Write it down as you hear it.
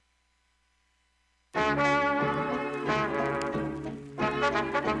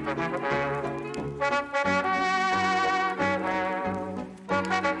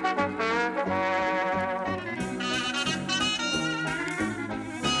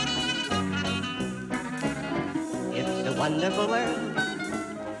Wonderful world,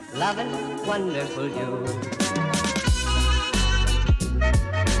 loving wonderful you.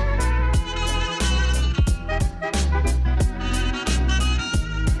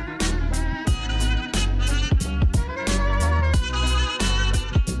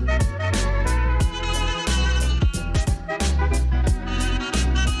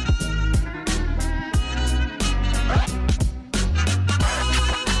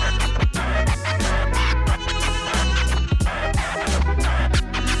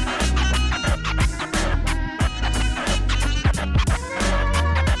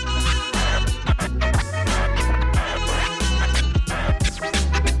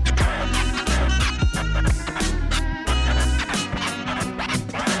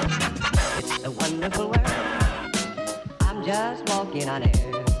 On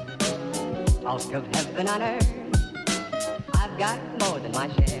air, talk of heaven on earth. I've got more than my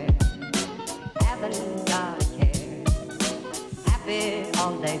share. Haven't got a care. Happy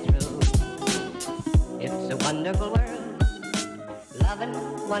all day through. It's a wonderful world, loving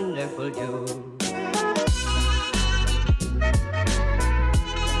wonderful you.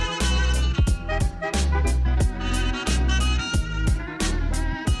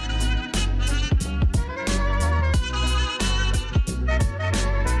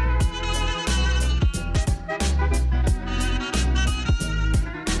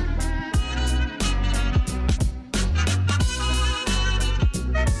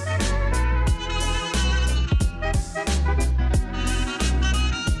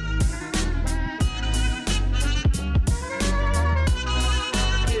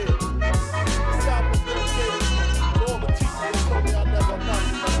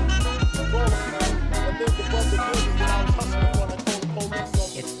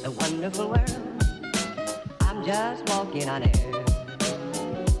 On air,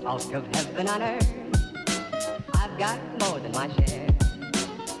 talk of heaven on earth. I've got more than my share.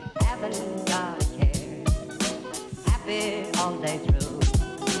 Haven't got a care. Happy all day through.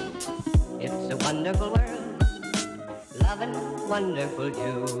 It's a wonderful world, loving wonderful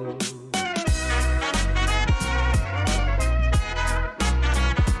you.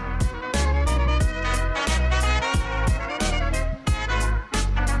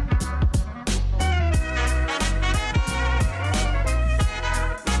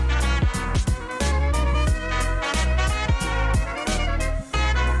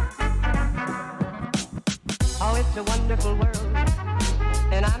 It's a wonderful world,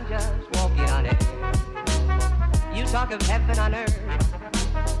 and I'm just walking on air. You talk of heaven on earth,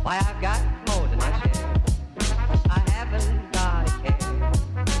 why I've got more than my share. I haven't got a care,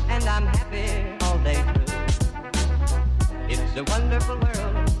 and I'm happy all day through. It's a wonderful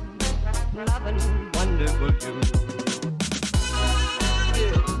world, loving wonderful you.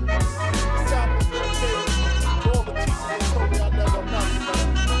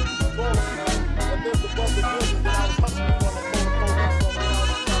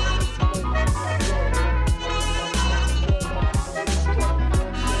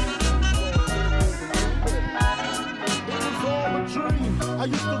 I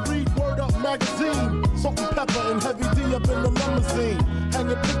used to read Word Up magazine, Salt and Pepper and Heavy D up in the limousine,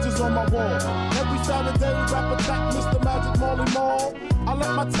 hanging pictures on my wall. Every Saturday, rap attack Mr. Magic Marley Marl. I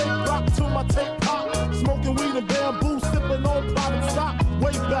let my tape rock till my tape pop, smoking weed and bamboo, sipping on private stock.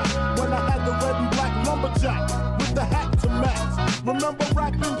 Way back when I had the red and black lumberjack with the hat to match. Remember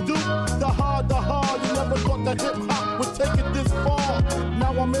rapping Duke? The hard. You never thought that hip hop would take it this far.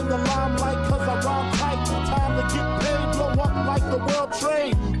 Now I'm in the limelight 'cause I rhyme tight. Time to get paid, blow up like the world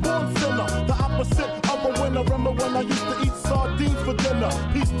trade. Born sinner, the opposite of a winner. Remember when I used to eat sardines for dinner?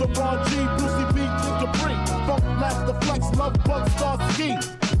 Peace to Ron G, Brucey B, King Capri, Funk Master Flex, Love Bug, Star Ski.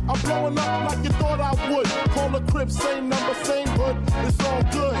 I'm blowing up like you thought I would. Call a crib, same number, same hood. It's all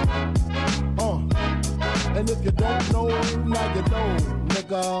good. And if you don't know, now you know,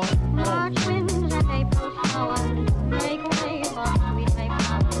 nigga. March winds and April showers make way for sweet May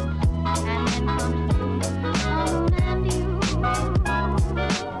flowers, and then comes June and you.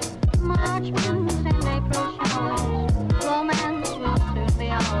 March winds and April showers, romance will soon be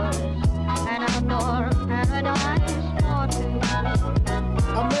ours, an outdoor paradise for two.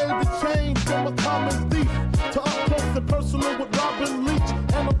 I made the change from a common thief to up close and personal with Robin Leach,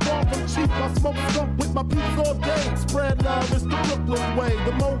 and I'm far from cheap. I smoke skunk with my peeps all day. Spread love, it's the Brooklyn way.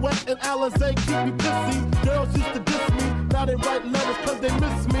 The Moet and Alizé keep me pissy. Girls used to diss me, now they write letters 'cause they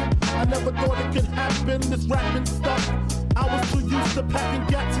miss me. I never thought it could happen, this rapping stuff. I was too used to packing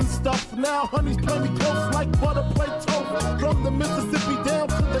gats and stuff. Now honeys play me close like butter play toast. From the Mississippi down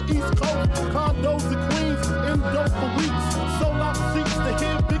to the East Coast, condos in Queens, indo for weeks. Sold out seats to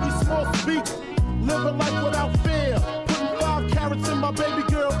hear Biggie Small speak. Living life without fear, putting 5 carats in my baby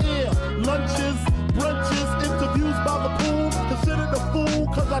girl ear. Lunches, brunches, interviews by the pool. Considered a fool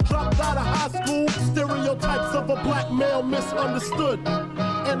cause I dropped out of high school. Stereotypes of a black male misunderstood.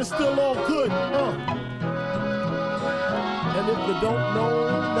 And it's still all good, And if you don't know,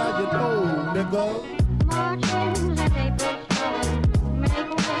 now you know, nigga. Marching and April showers make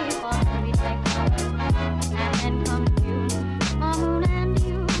way for heavy take flowers. And then comes you, a moon and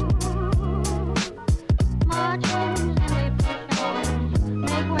you. Marching and April showers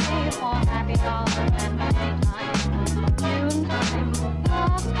make way for happy hours and Maytime, June time,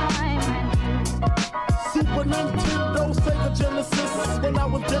 love time and you. Super Nintendo, Sega Genesis. When I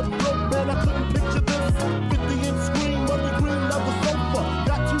was dead broke, man, I couldn't picture this. 50-inch screen, money green, leather sofa.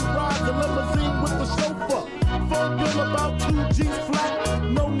 Got 2 rides, a limousine with the chauffeur. Phone bill about 2 G's flat.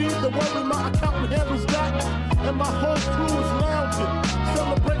 No need to worry, my accountant handles that. And my whole crew is lounging,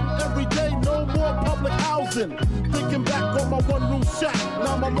 celebrating every day, no more public housing. Thinking back on my one-room shack.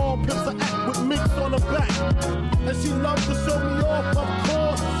 Now my mom pimps an act with minks on her back. And she loves to show me off, of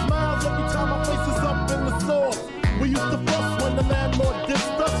course. Smiles every time my face is up in the sauce. We used to fuss when the landlord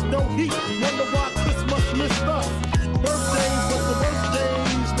dissed us. No heat, wonder why Christmas missed us. Birthdays was the worst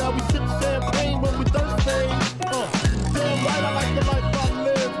days. Now we sip champagne when we thirsty. Damn right, I like the life I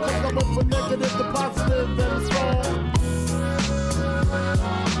live. Cause I went from negative to positive and it's wrong.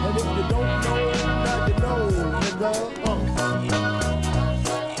 And if you don't know, now you know, nigga.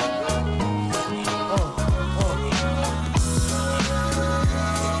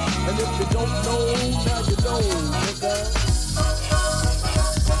 And if you don't know, now you know, nigga.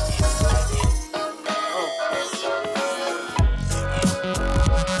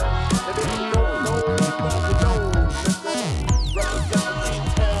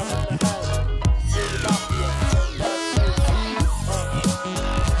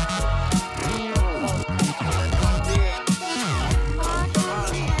 Yeah.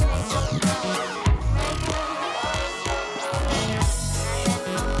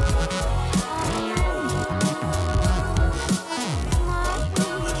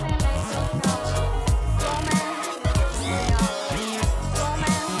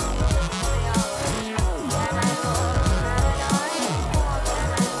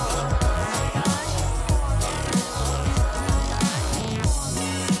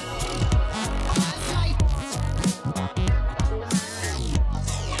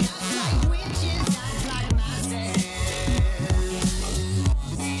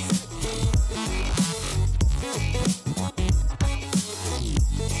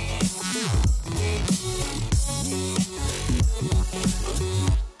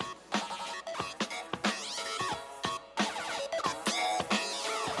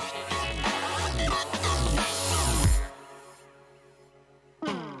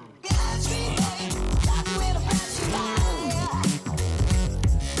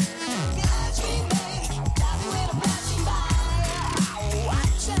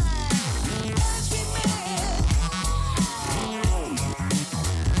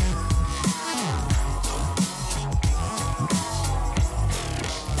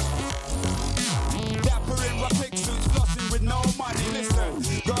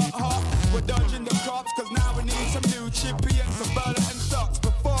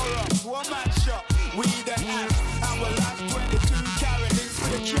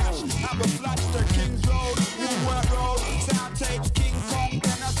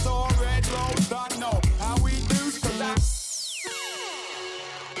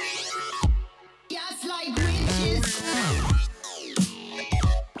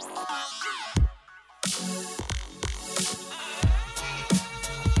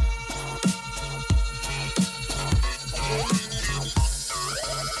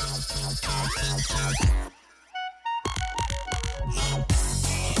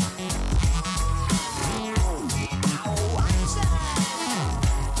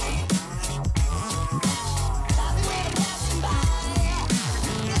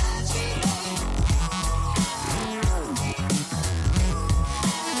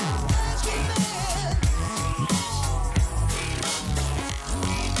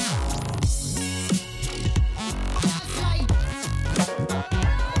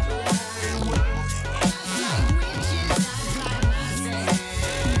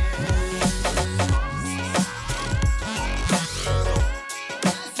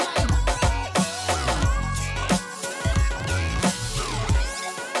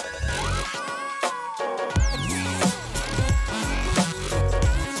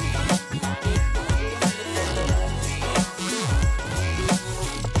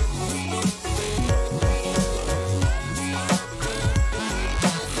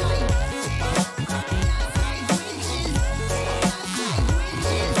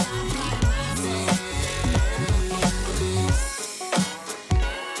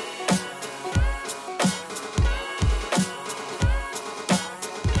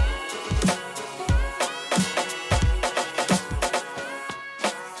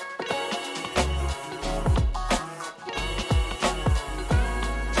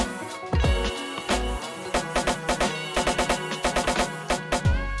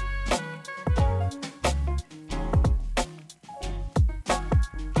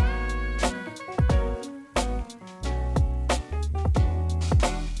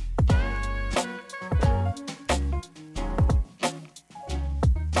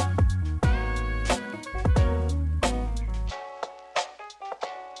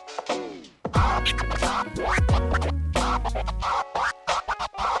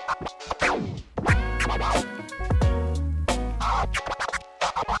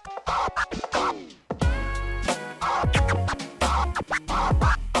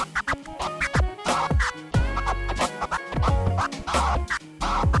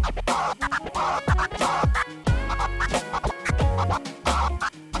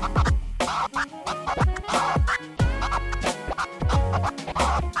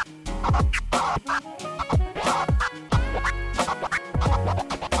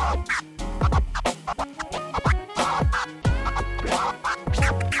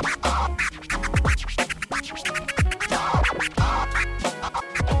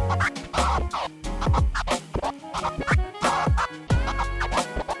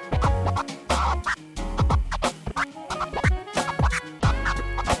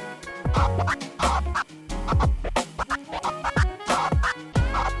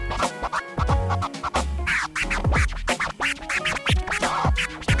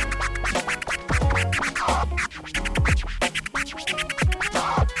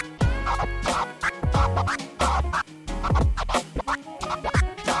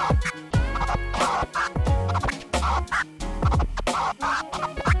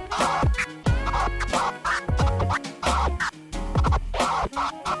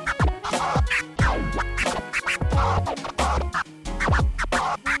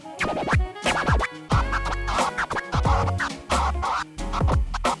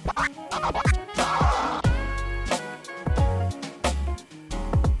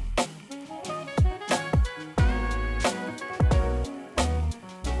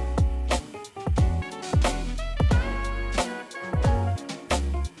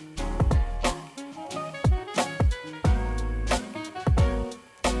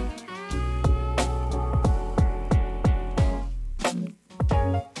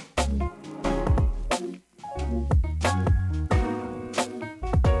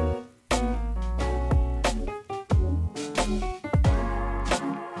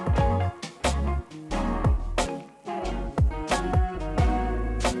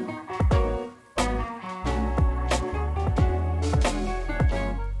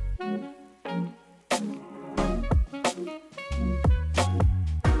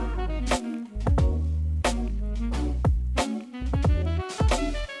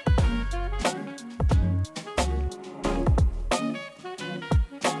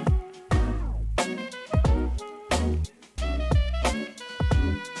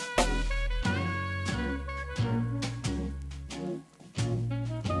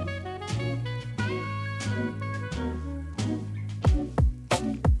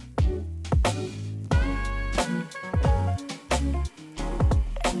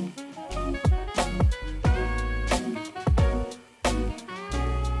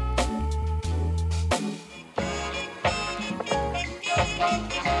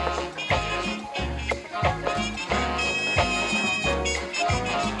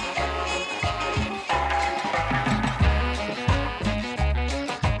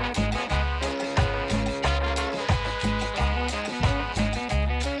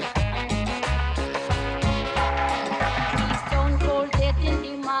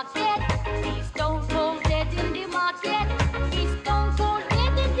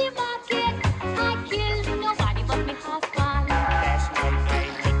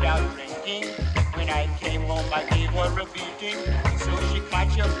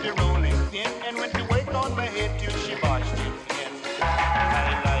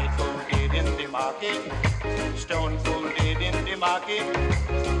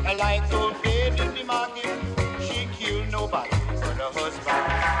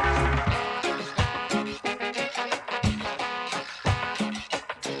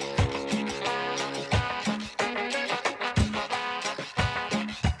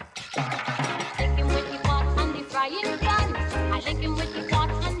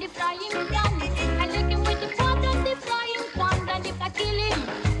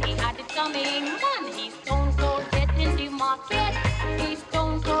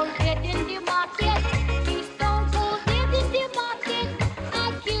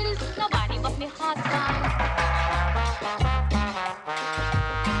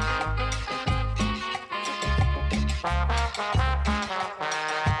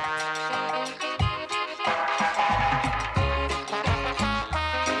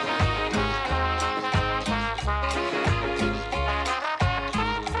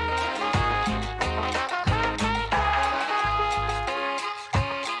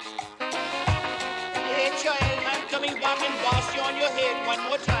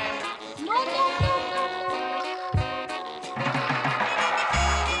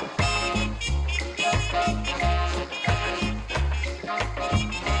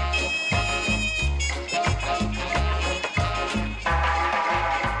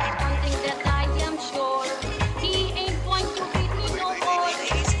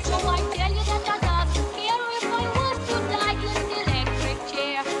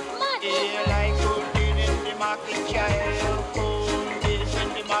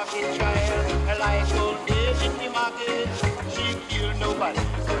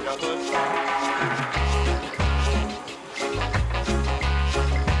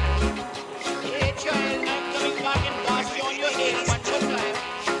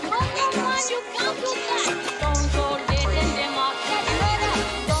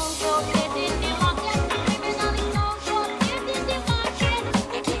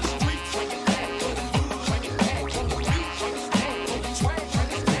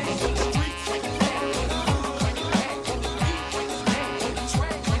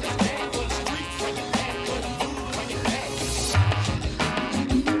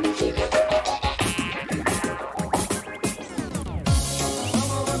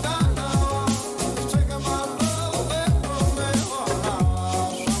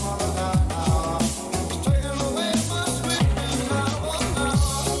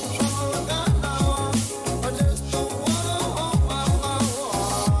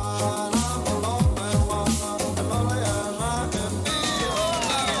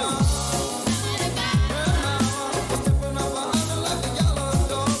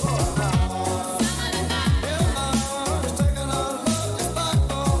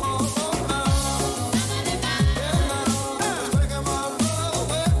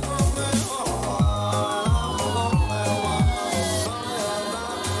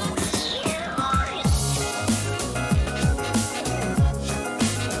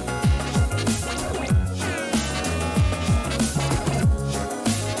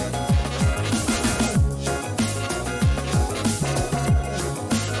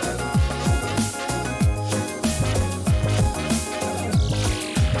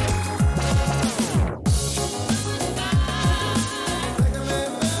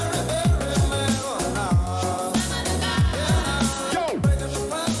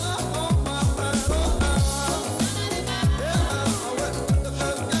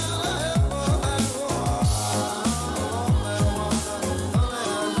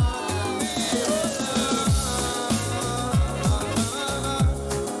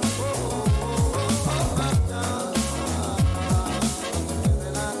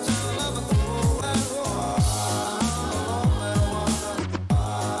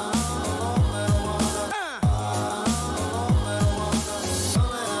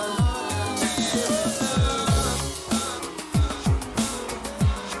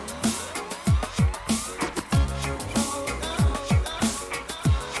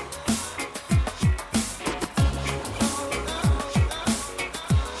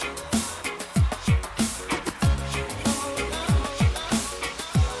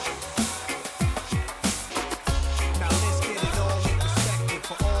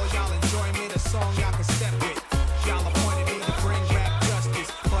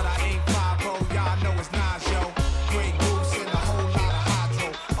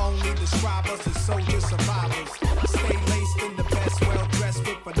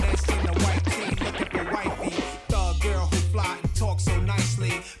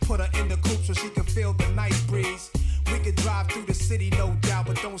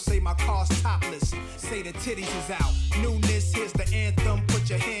 don't say my car's topless. Say the titties is out. Newness, here's the anthem. Put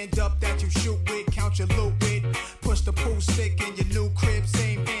your hand up that you shoot with, count your loot with. Push the pool stick in your new crib,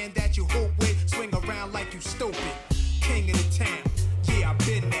 same hand that you hoop with. Swing around like you stupid. King of the town, yeah, I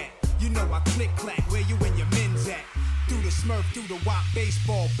been that. You know I click clack, where you and your men's at? Through the Smurf, through the WAP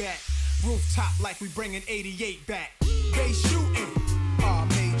baseball bat. Rooftop like we bringing 88 back. They shooting,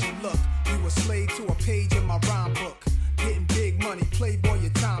 made you look. You a slave to a page in my rhyme book. Getting big money, playboy,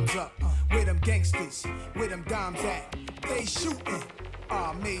 your time's up. Where them gangsters, where them dimes at? They shooting,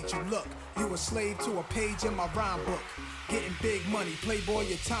 made you look. You a slave to a page in my rhyme book. Getting big money, playboy,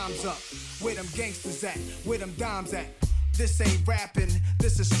 your time's up. Where them gangsters at? Where them dimes at? This ain't rapping,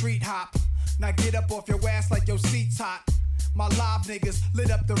 this is street hop. Now get up off your ass like your seat's hot. My live niggas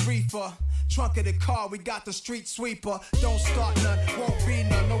lit up the reefer. Trunk of the car, we got the street sweeper. Don't start none, won't be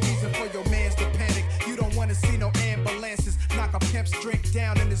none. No reason for your mans to panic. You don't wanna see no ambulances. Knock a pimp's drink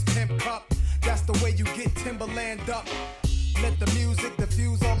down in his pimp cup. That's the way you get Timberland up. Let the music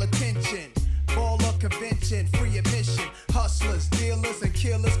diffuse all attention. Baller convention, free admission. Hustlers, dealers, and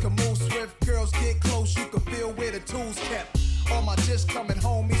killers can move swift. Girls get close, you can feel where the tools kept. All my just coming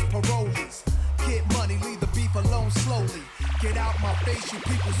homies, parolees. Get money, leave the beef alone slowly. Get out my face, you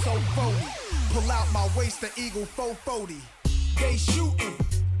people so phony. Pull out my waist, the Eagle 440. They shooting,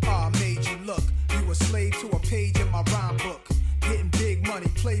 made you look. You a slave to a page in my rhyme book. Getting big money,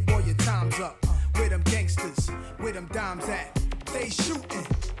 playboy, your time's up. Where them gangsters, where them dimes at? They shooting,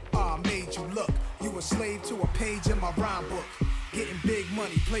 made you look. You a slave to a page in my rhyme book. Getting big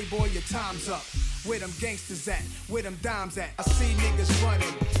money, playboy, your time's up. Where them gangsters at? Where them dimes at? I see niggas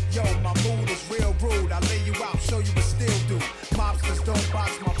running. Yo, my mood is real rude. I lay you out, show you what still do. Mobsters don't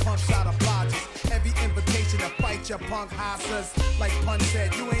box my punch out of blodges. Every invitation to fight your punk hosses. Like Pun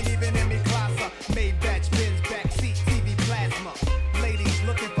said, you ain't even in me classa. Maybach, Benz, backseat, TV plasma. Ladies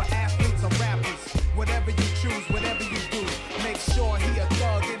looking for athletes or rappers. Whatever you choose, whatever you do. Make sure he a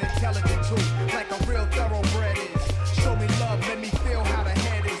thug and intelligent too. Like a real thoroughbred is. Show me love, let me feel how the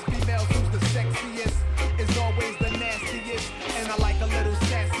head is. Females who's the sexiest is always the nastiest. And I like a little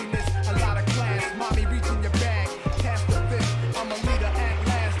sassiness, a lot of class. Mommy reaching your bag, past the fifth. I'm a leader at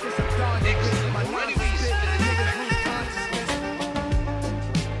last, this a dawn. My nonsense spit, niggas lose consciousness.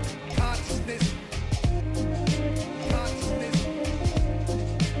 Consciousness.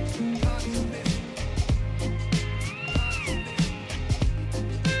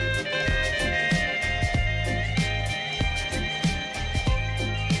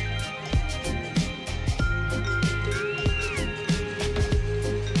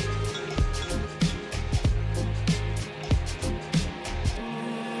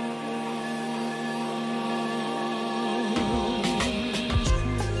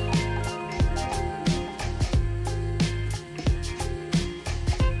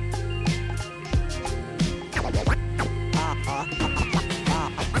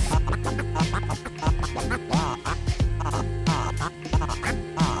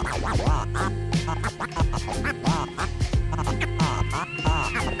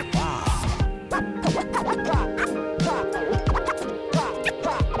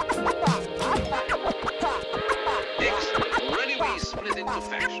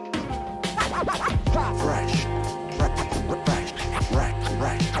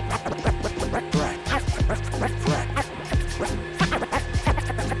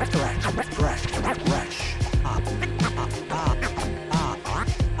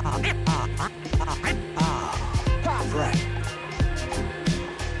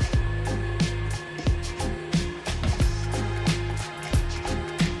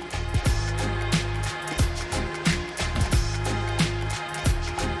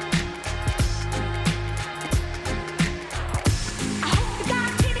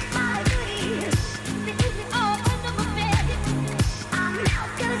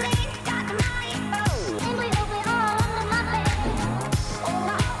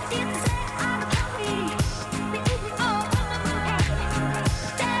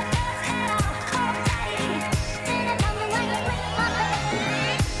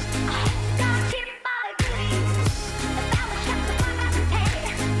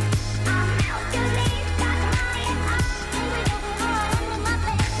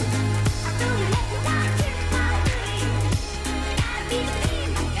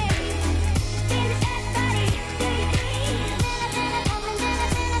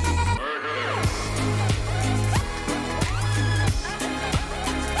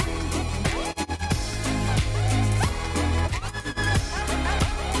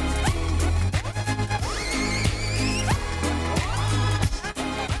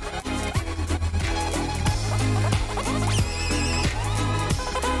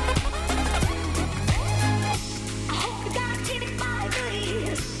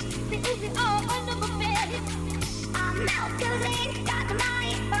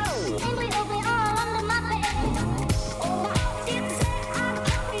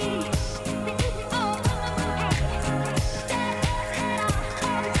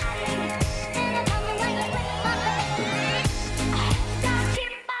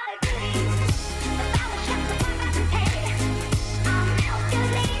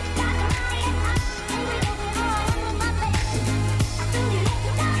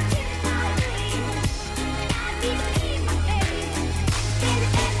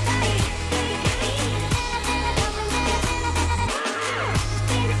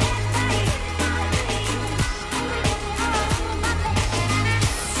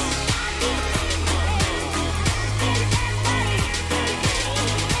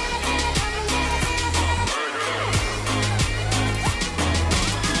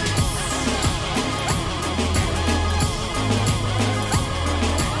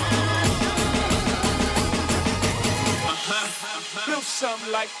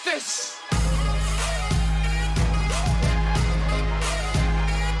 like this.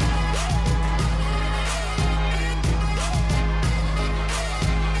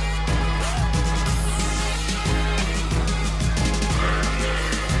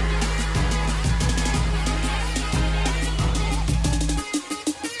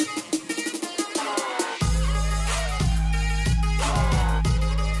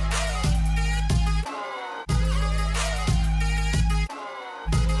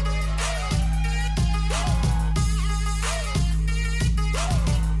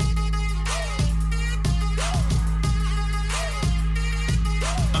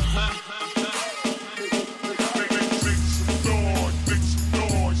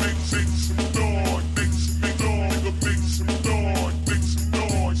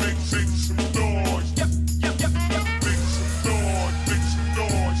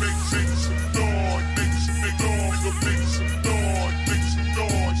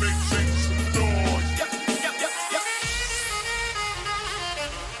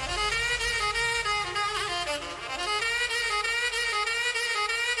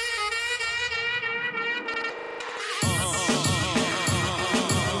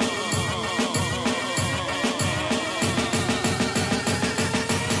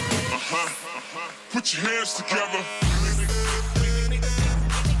 Put your hands together.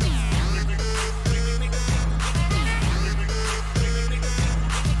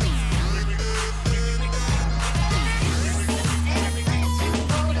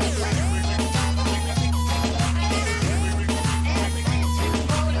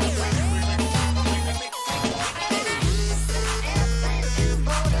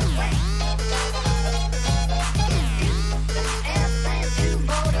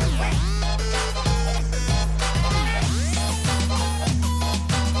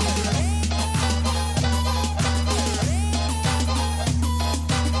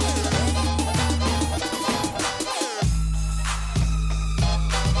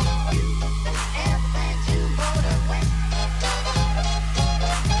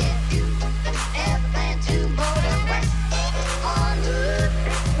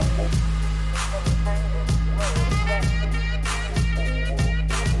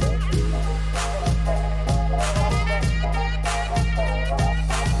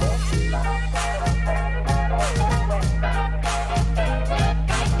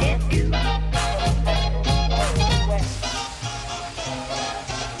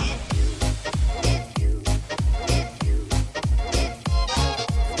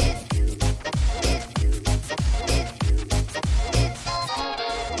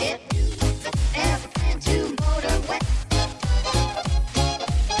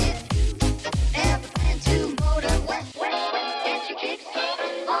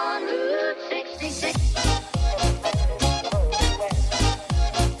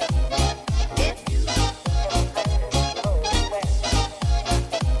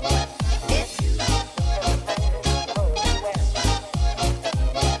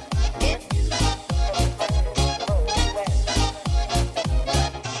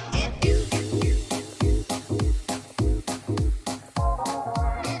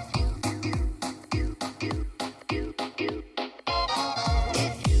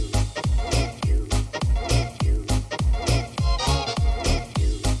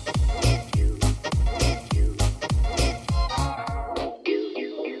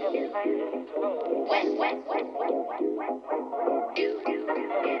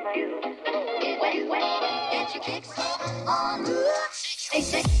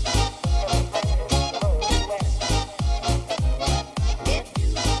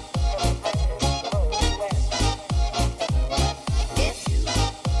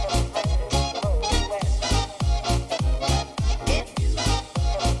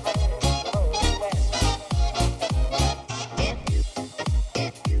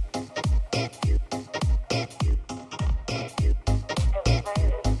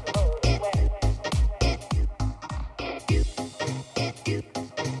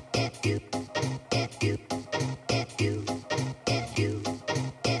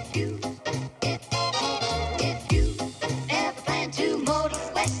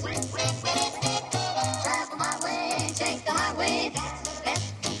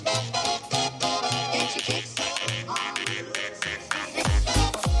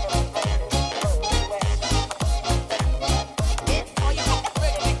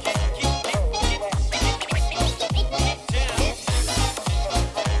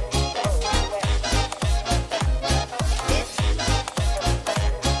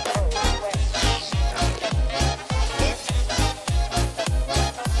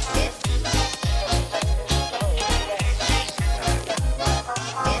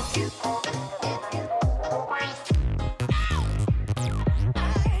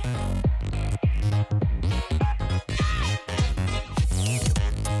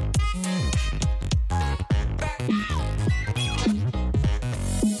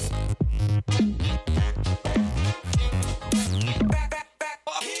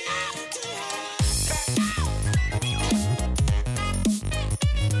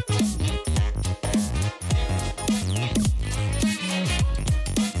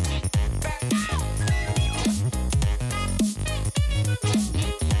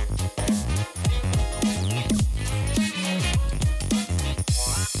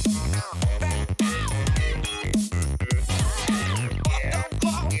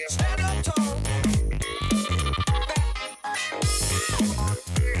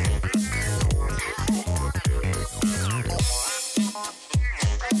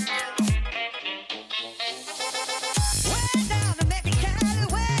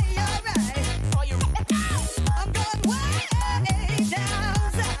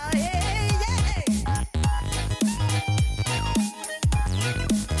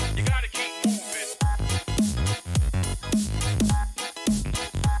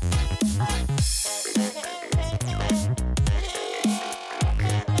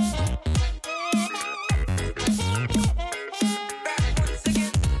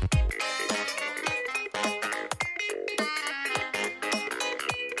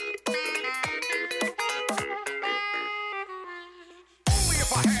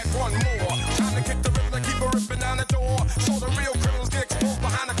 if I had one more. Time to kick the rhythm and keep it ripping down the door. So the real criminals get exposed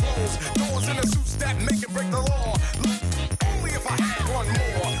behind the clothes. Doors in the suits that make and break the law. Only if I had one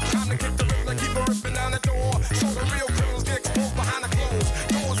more. Time to kick the rhythm and keep it ripping down the door. So the real criminals get exposed behind the clothes.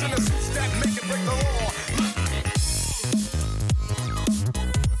 Doors in the suits that make and break the law.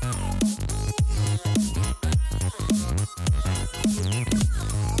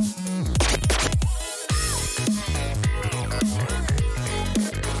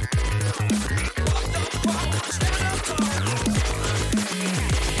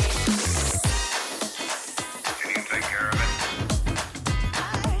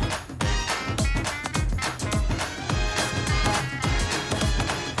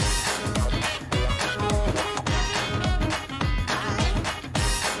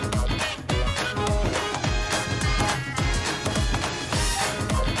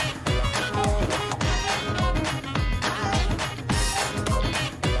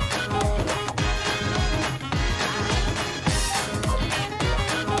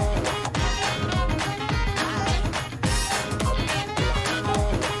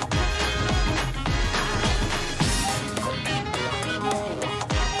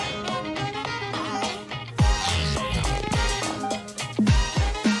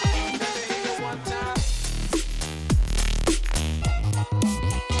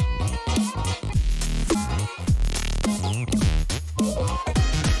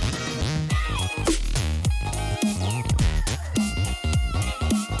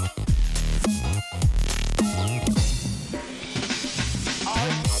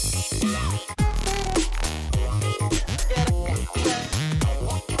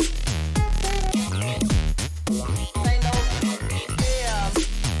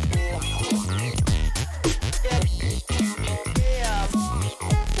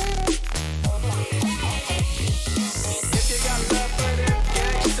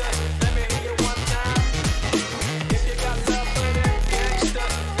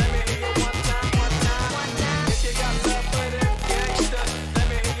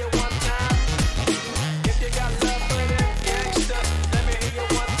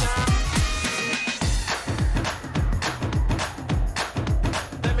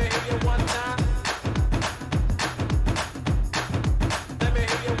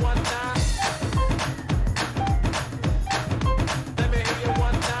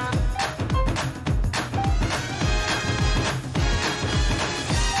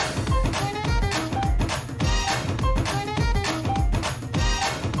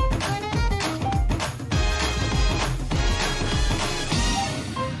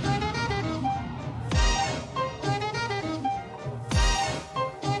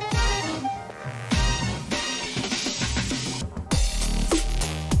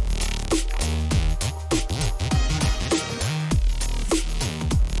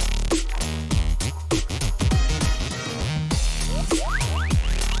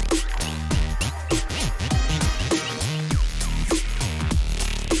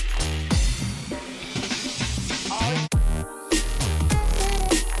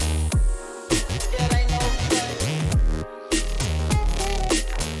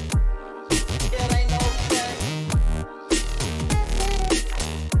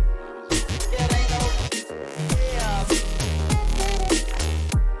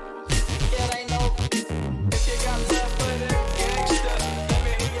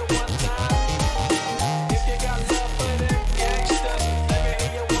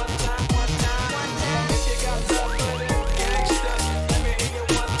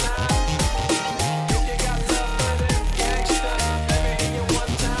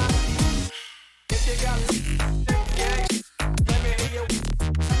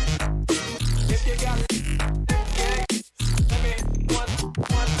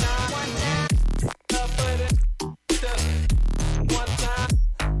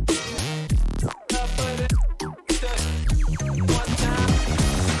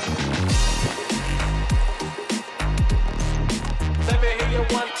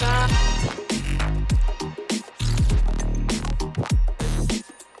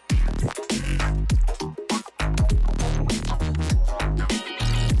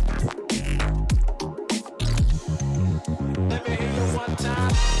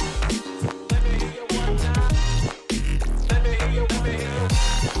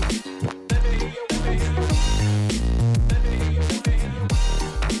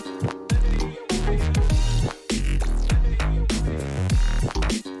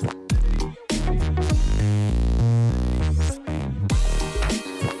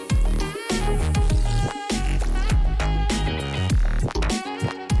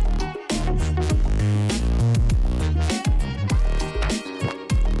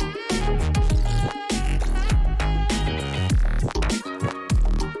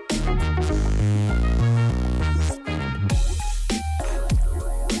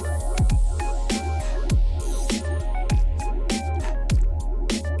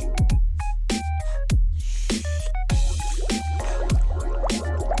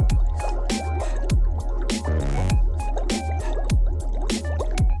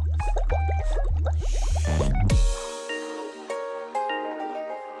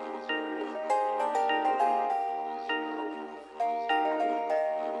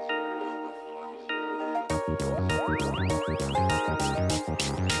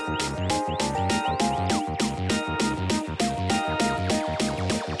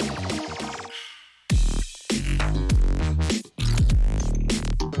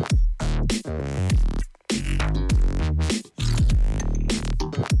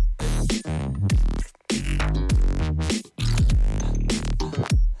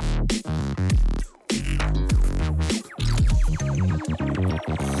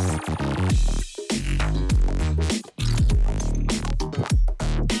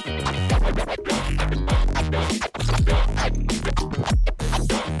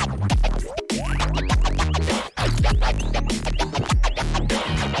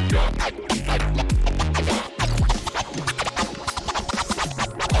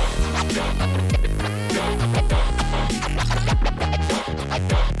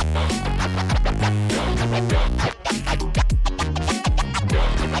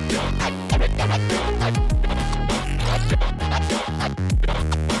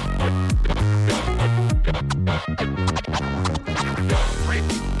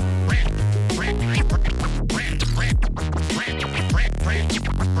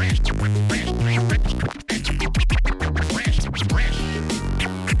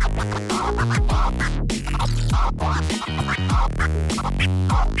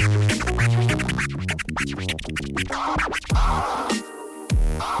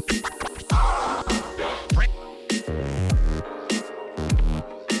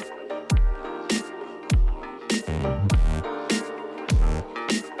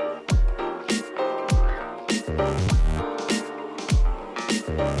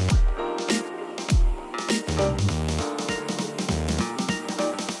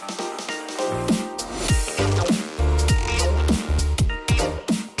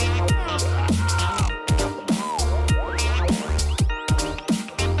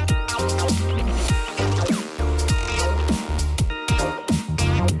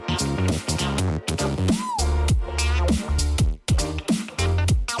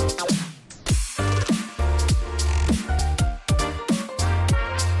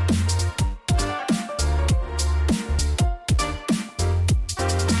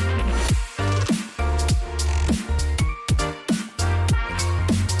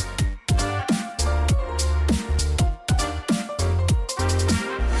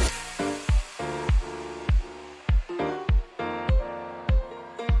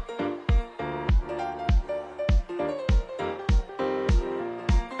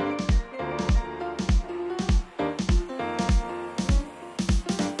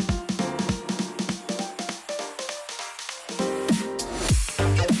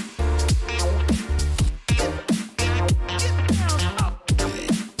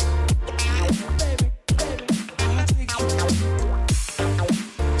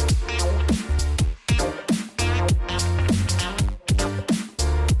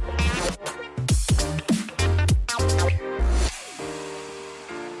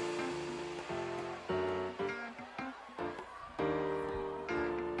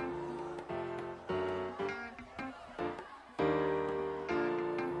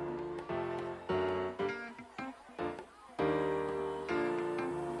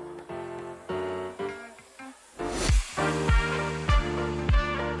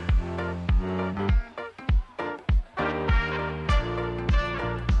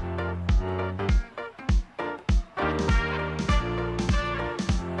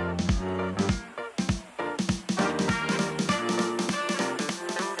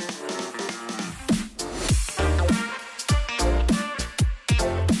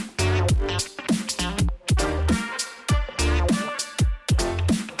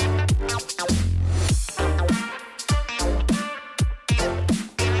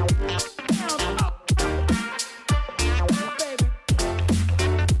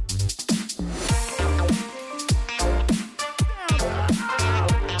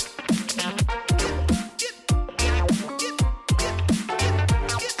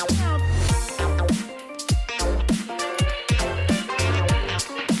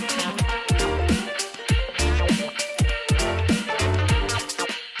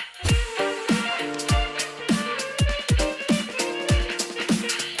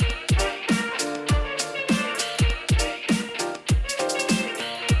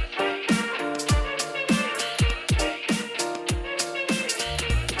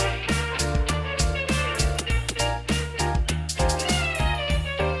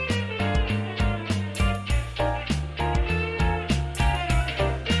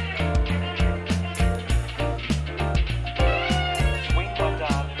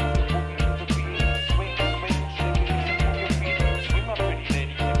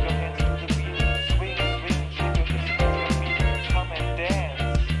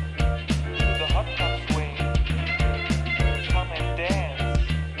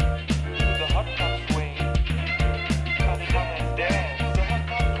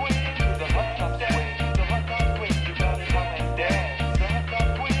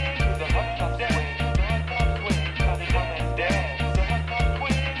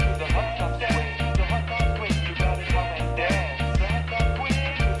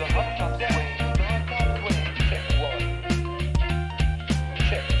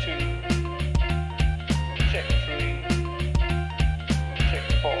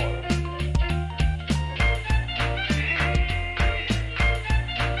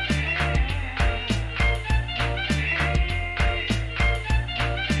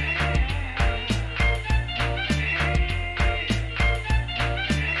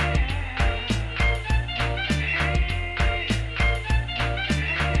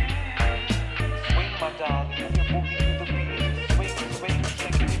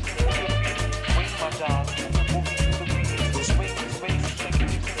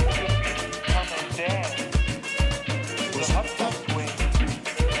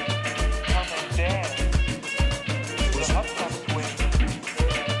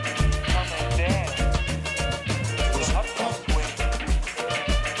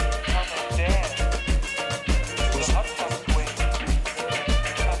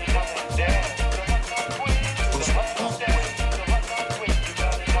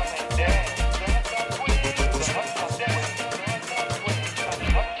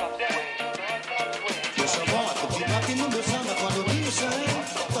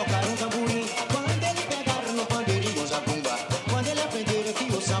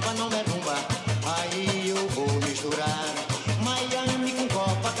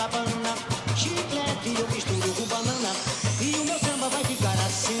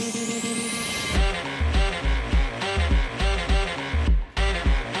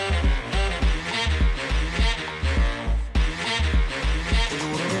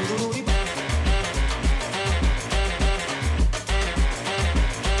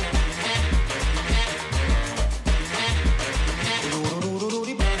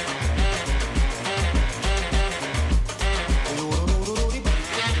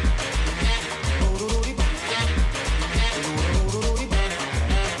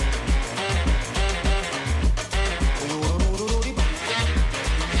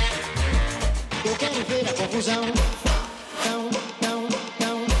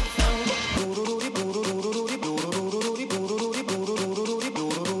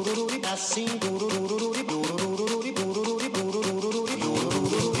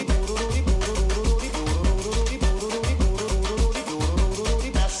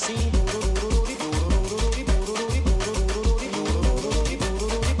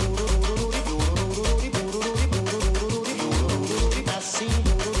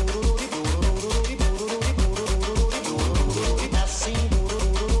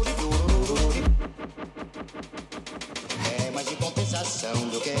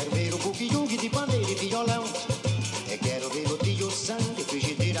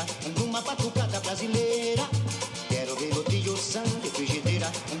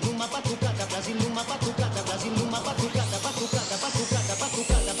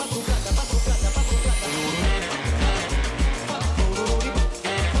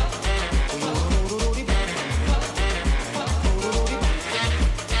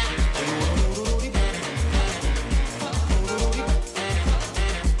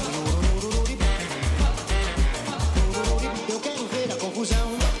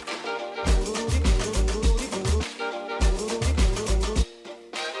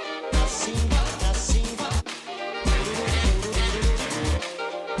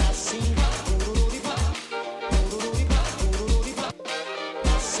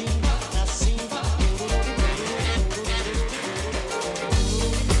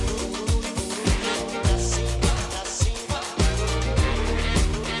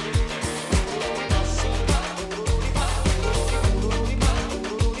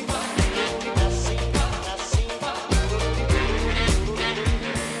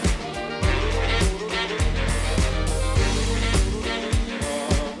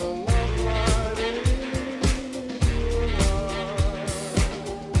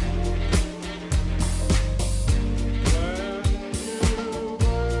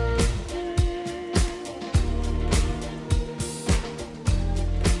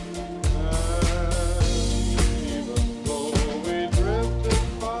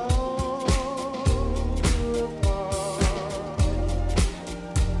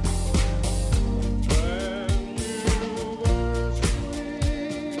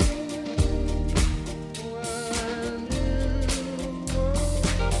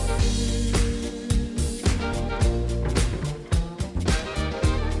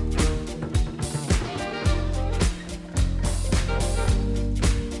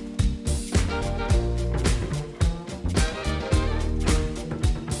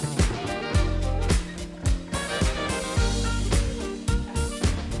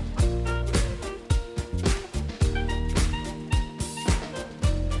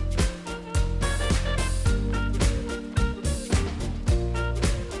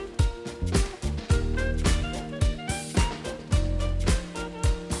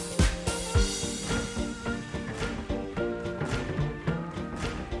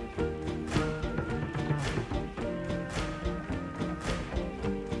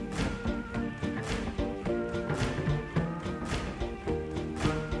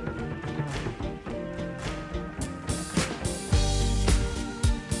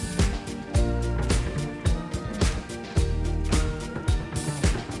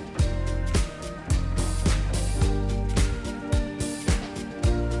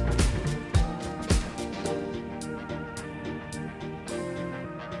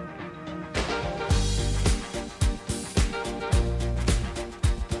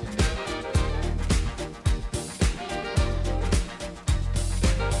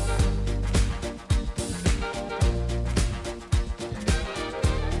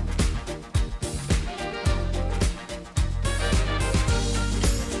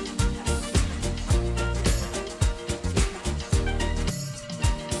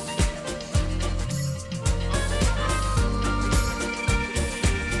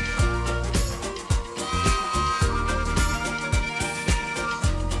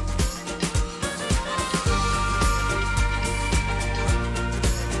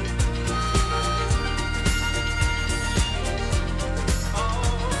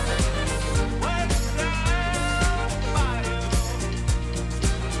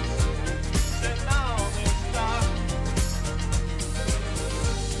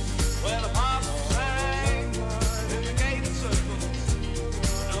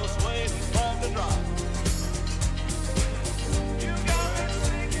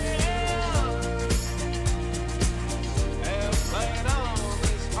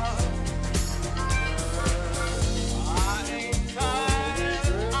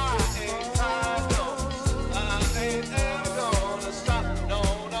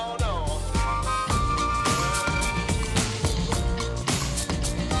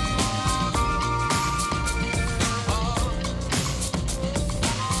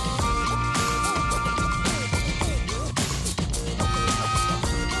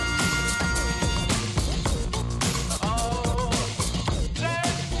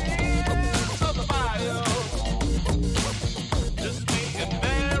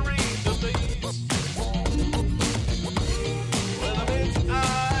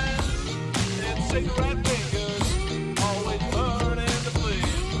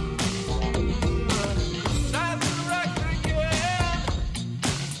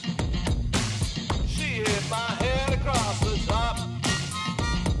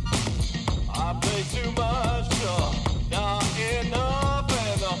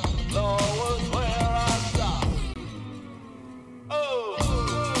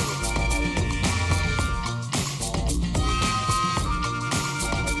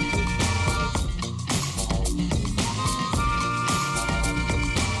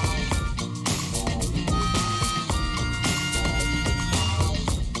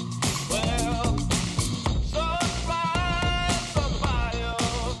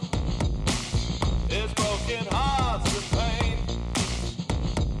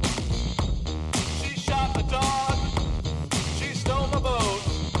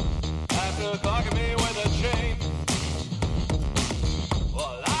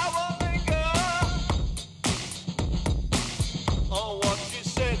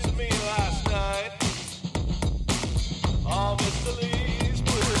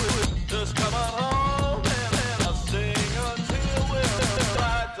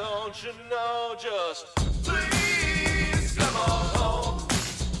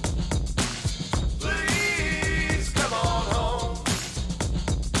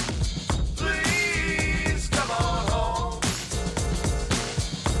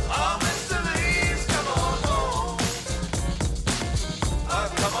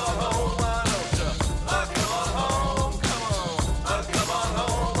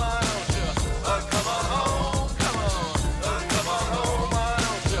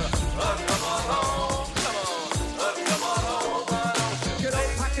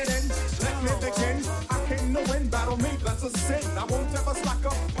 it's a sin. I won't ever slack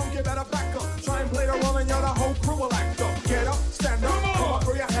up. Punk, you better back up. Try and play the role and you're the whole crew will act up. Get up, stand up, come on,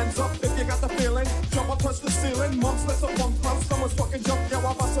 throw your hands up if you got the feeling. Jump up, touch the ceiling. Monks, let's up, pump, someone's fucking jump. Yeah,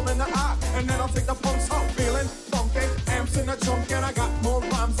 I'll bust them in the eye, and then I'll take the punks out. Feeling funky, amps in the trunk, and I got more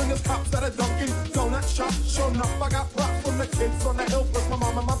rhymes than there's cops that are dunking. Donut shop, sure enough, I got props from the kids on the hill, plus my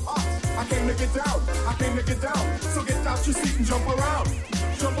mom and my pops. I came to get down, I came to get down. So get out your seat and jump around.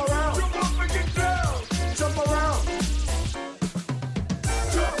 Jump around, jump up and get down. Jump around.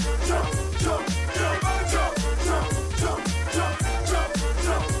 Jump, jump, jump, everybody jump, jump, jump, jump, jump,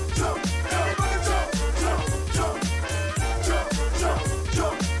 jump, jump, everybody jump, jump, jump, jump, jump,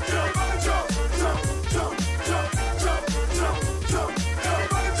 jump, everybody jump, jump, jump, jump, jump, jump, jump,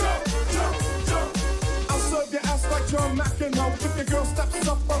 everybody jump, jump, jump. I'll serve your ass like John McEnroe. If your girl steps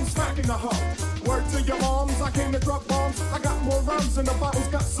up, I'm smacking the hoe. Word to your moms, I came to drop bombs. I got more rhymes than the Bible's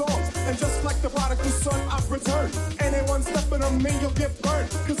got songs. And just like the prodigal son, I've returned. Anyone stepping on me, you'll get burned.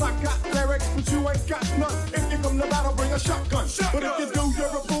 Cause I got lyrics, but you ain't got none. If you come to battle, bring a shotgun. But if you do, you're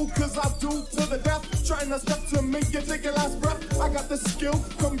a fool, cause I'll do to the death. Trying to step to me, you take your last breath. I got the skill,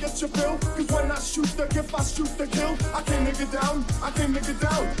 come get your fill. Cause when I shoot the gift, I shoot the kill. I came to get down, I came to get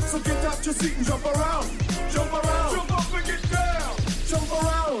down. So get out your seat and jump around. Jump around, jump up and get down. Jump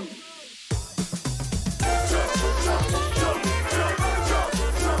around.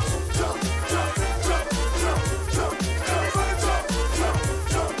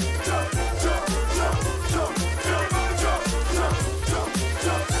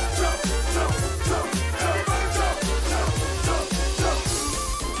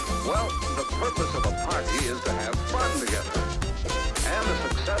 Well, the purpose of a party is to have fun together. And a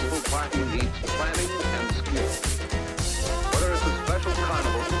successful party needs planning and skill. Whether it's a special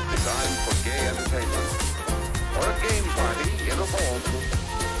carnival designed for gay entertainment or a game party in a home,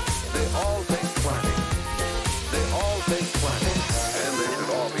 they all take planning. They all take planning, and they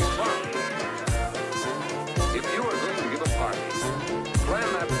should all be fun. If you are going to give a party, plan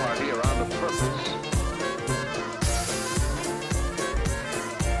that party around a purpose.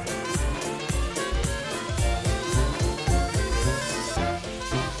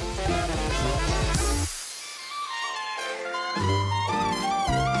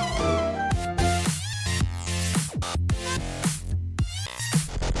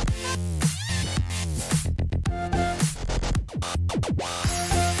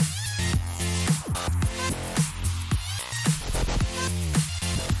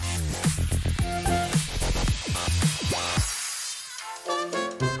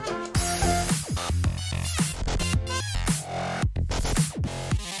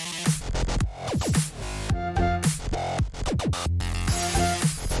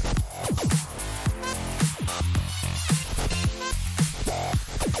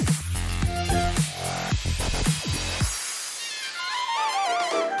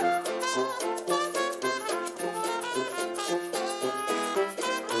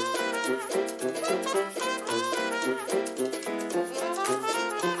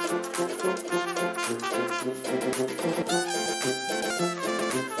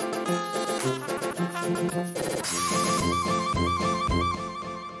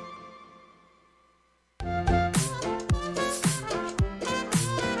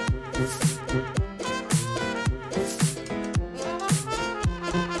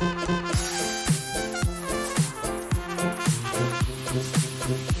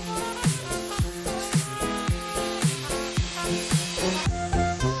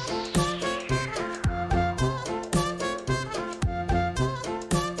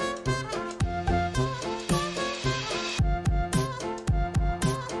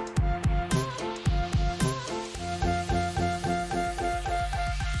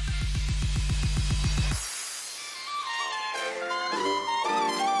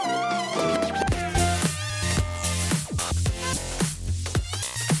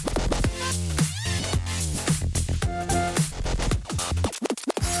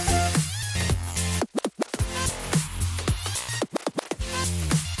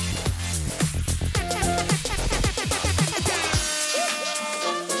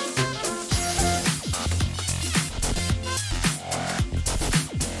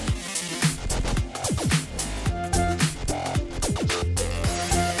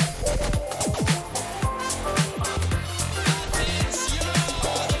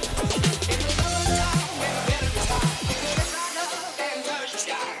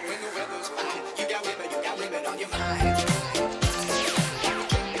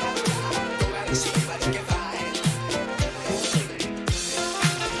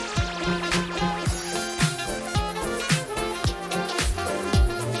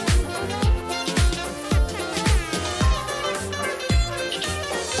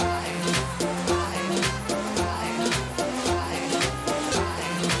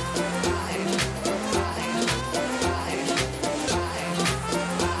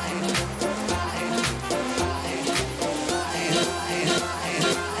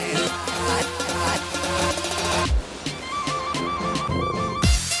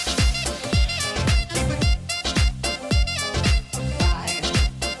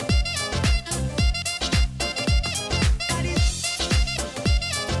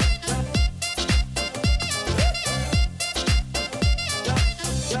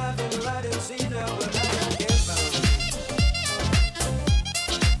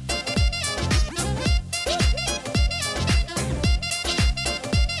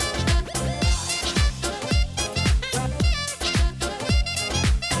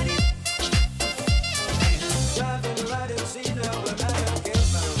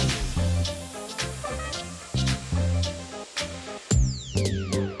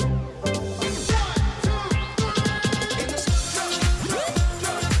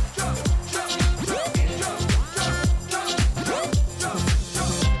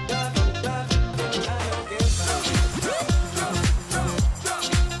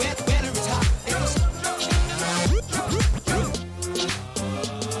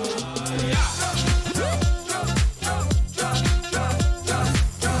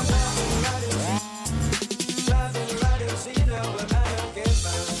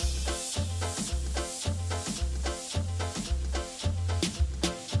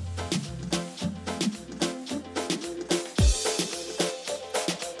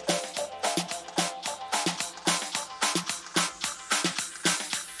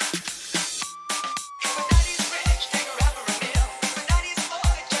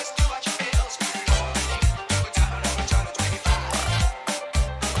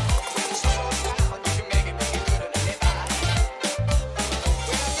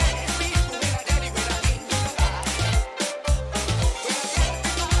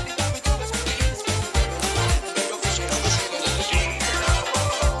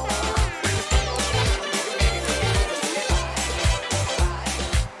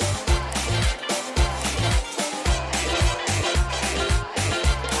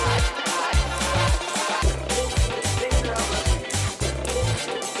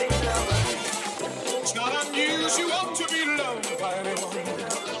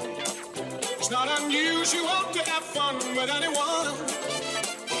 unusual to have fun with anyone.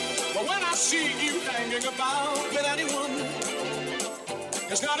 But when I see you hanging about with anyone,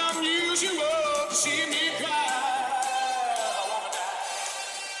 it's not unusual to see me cry.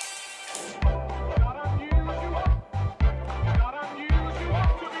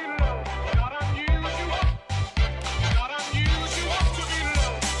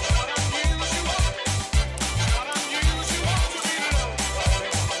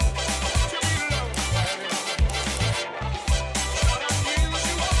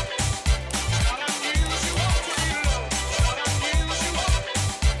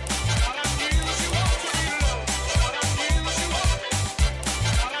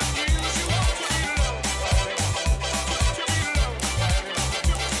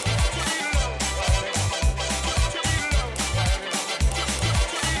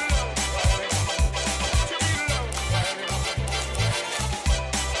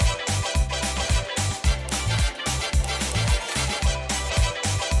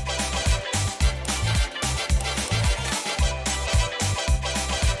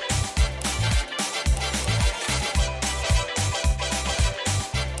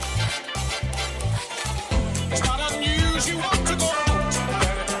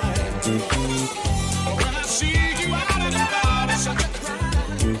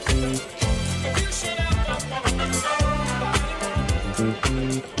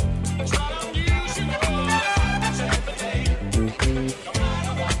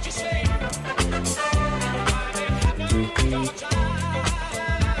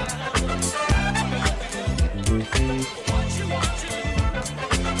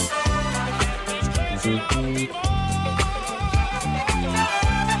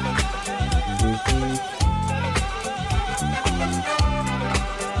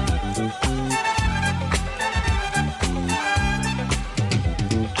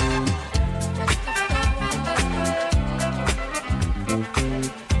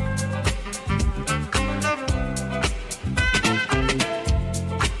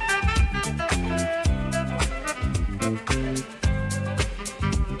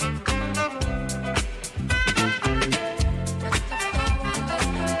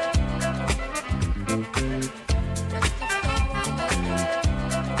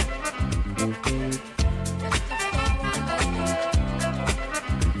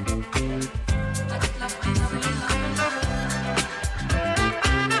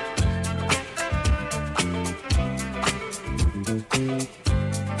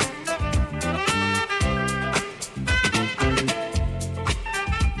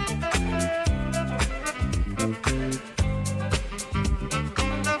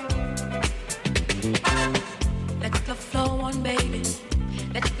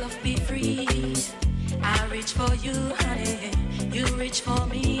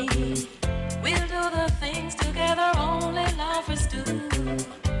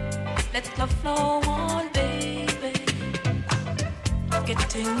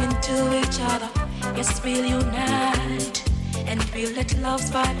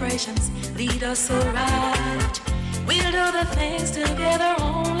 Lead us alright. We'll do the things together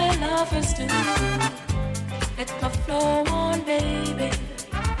only lovers do. Let love flow on, baby.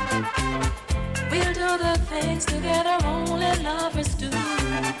 We'll do the things together only lovers do.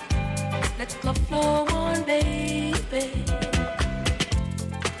 Let love flow on, baby.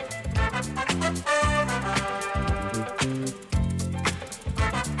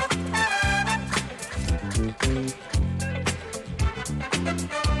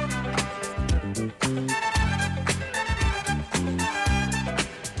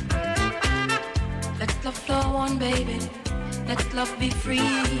 Baby, let love be free.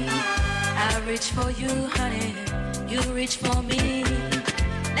 I reach for you, honey, you reach for me.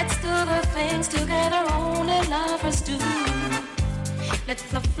 Let's do the things together only lovers do. Let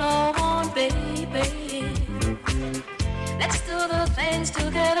love flow on, baby. Let's do the things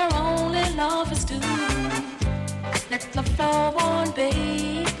together only lovers do. Let love flow on,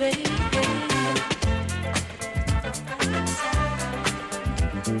 baby.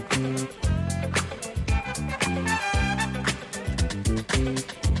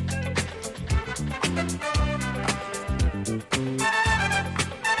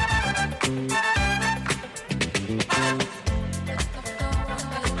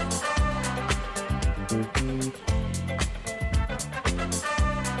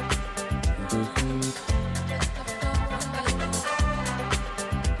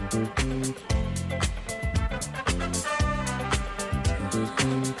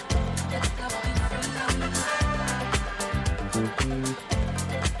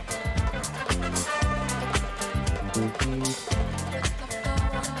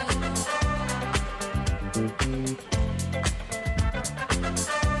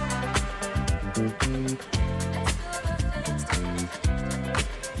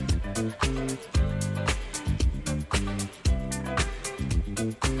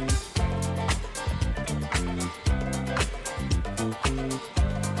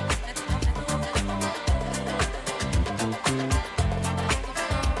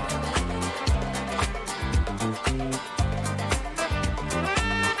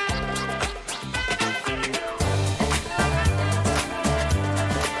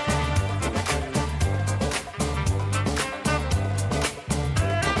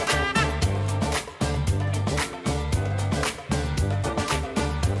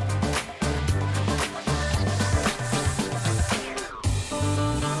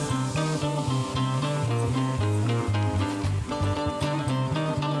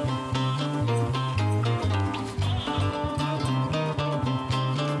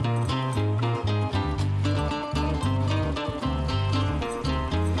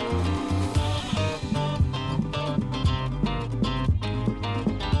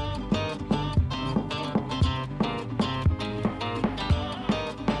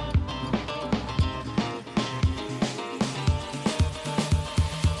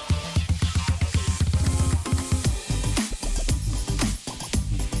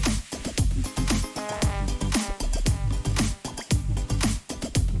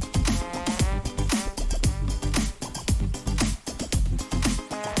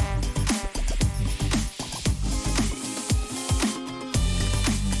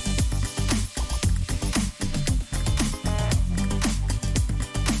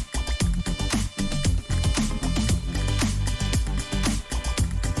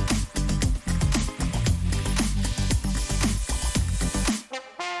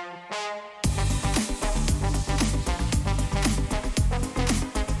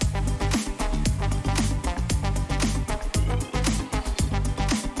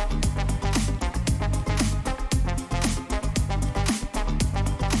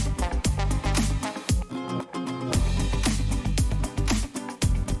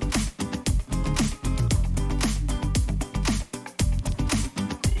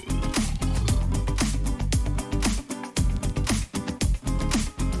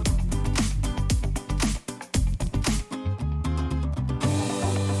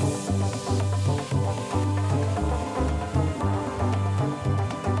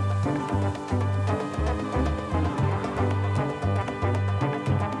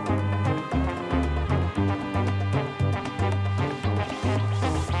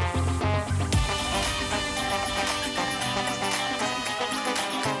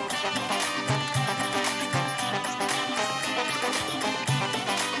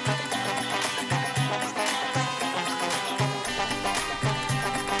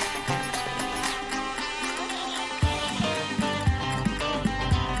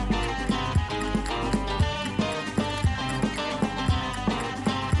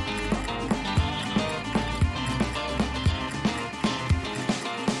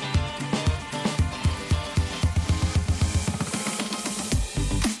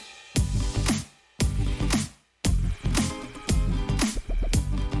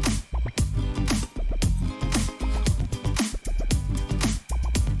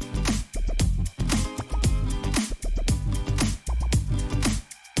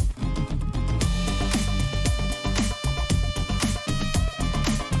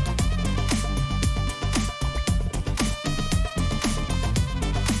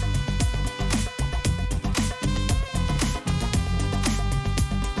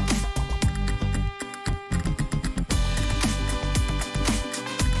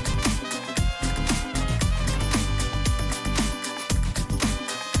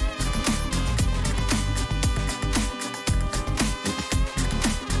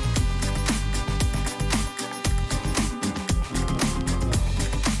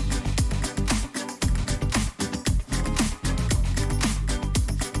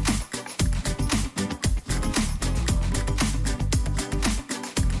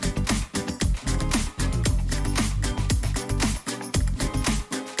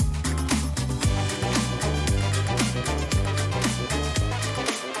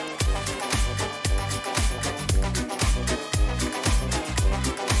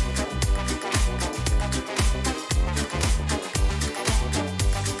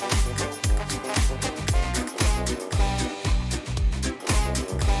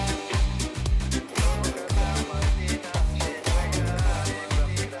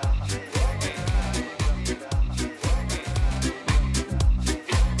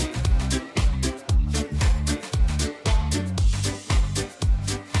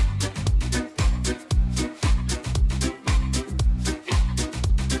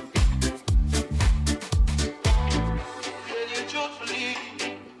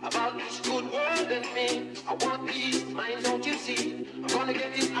 I want peace, mind, don't you see? I'm gonna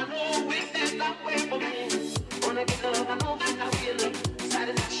get it, I know it is that way for me. Gonna get love, I know that I will.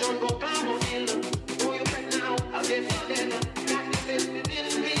 Satisfaction go come on in. Throw your breath now, I'll get you then. Practice it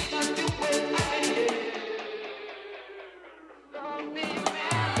within me, but you will find love me.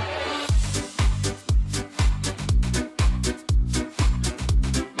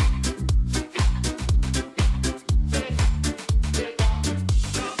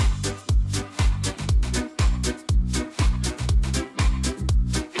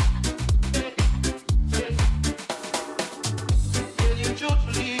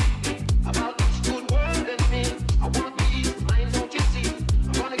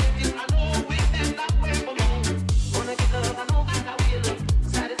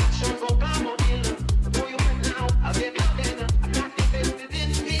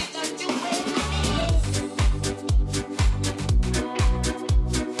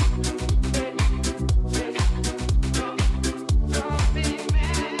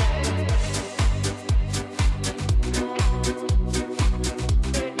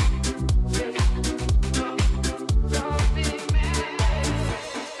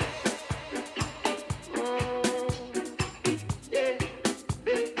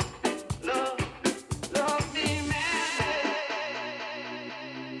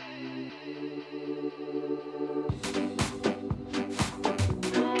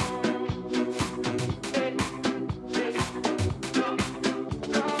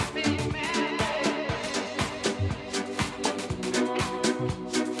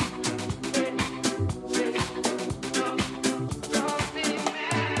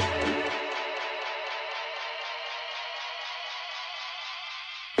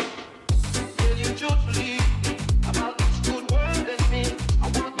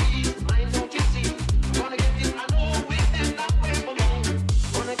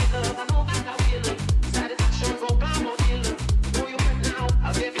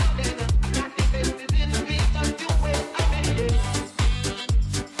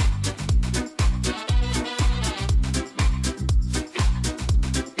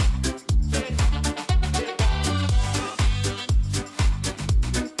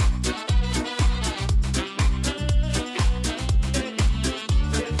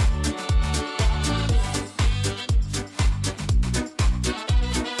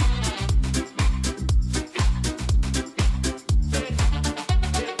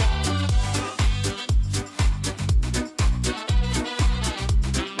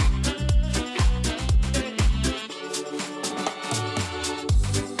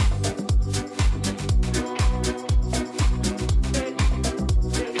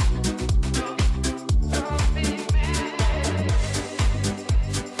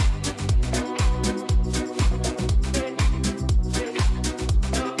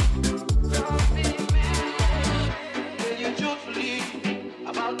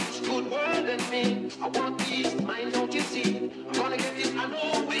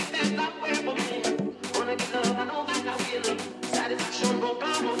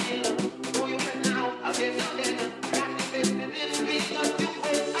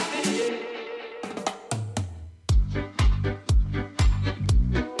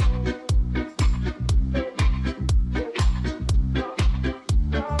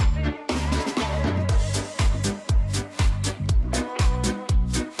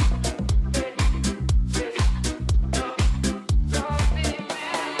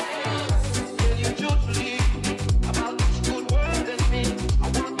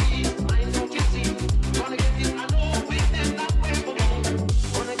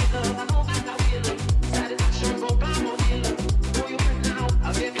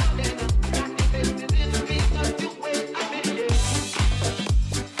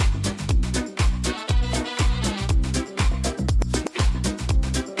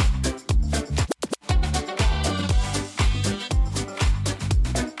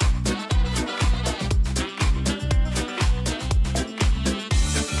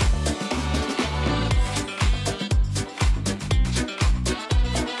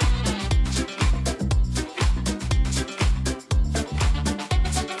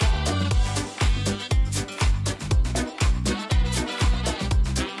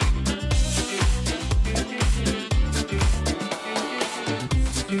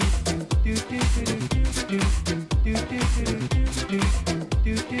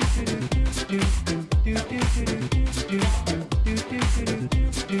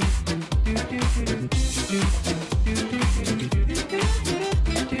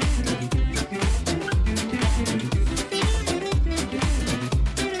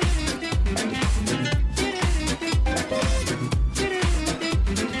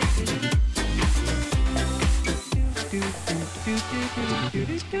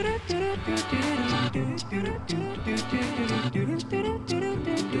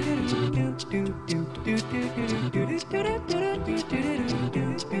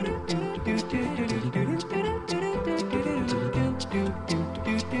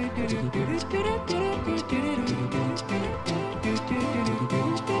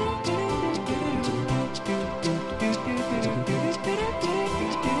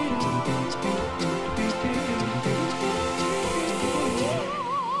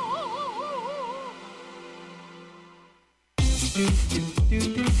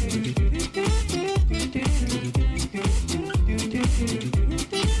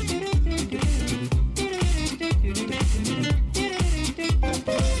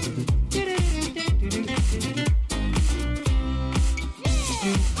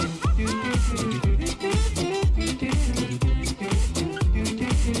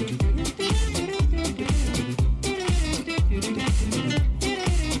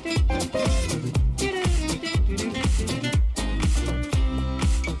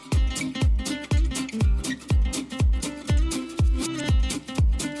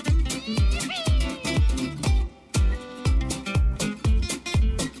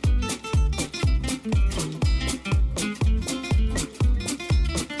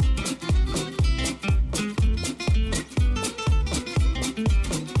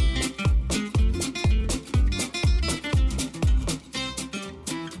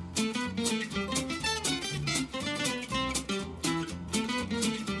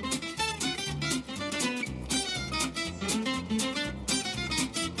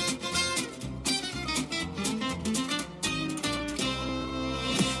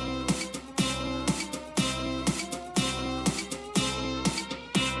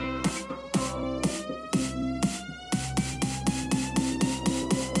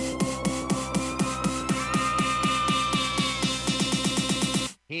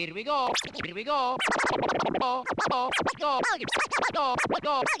 Here we go. Here we go. Go, go, go, go,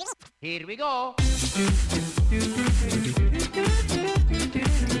 go. Here we go.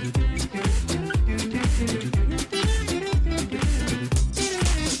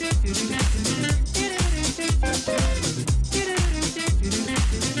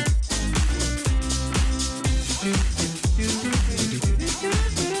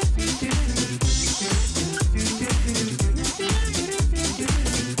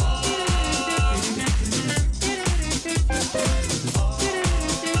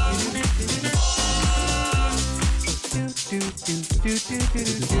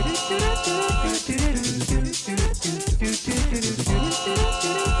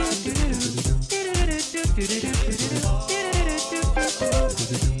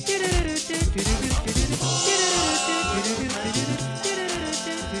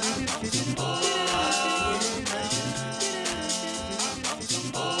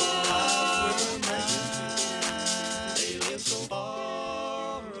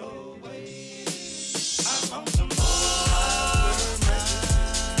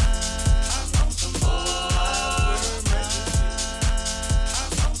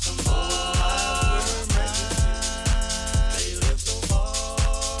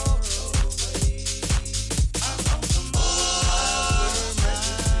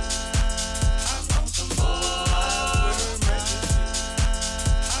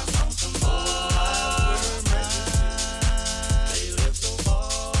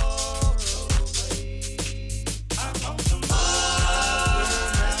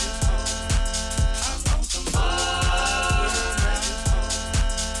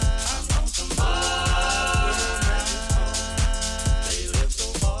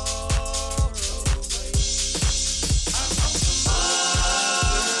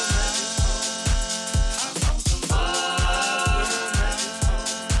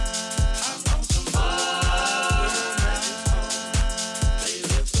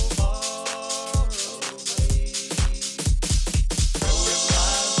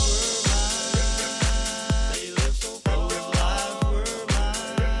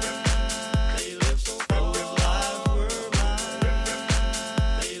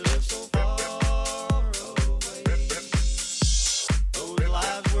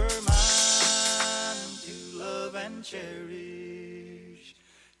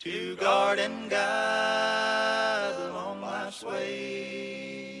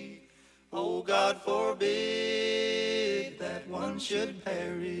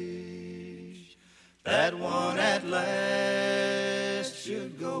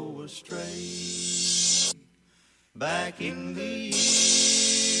 Back in the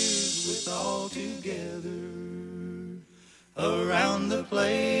years with all together around the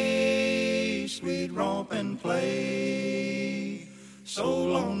place we'd romp and play. So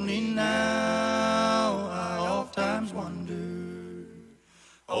lonely now, I oftentimes wonder,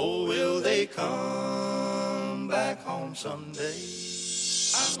 oh, will they come back home someday?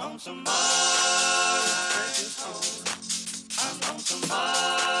 I'm on somebody's precious home. I'm on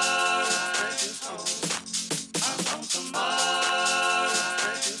somebody's precious home. Somebody's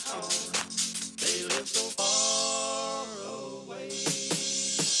precious home. They live so far away.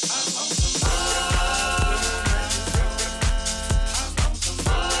 I'm on somebody's I'm on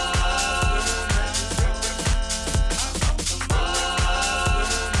somebody's I'm on somebody's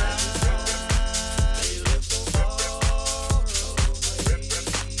They live so far away.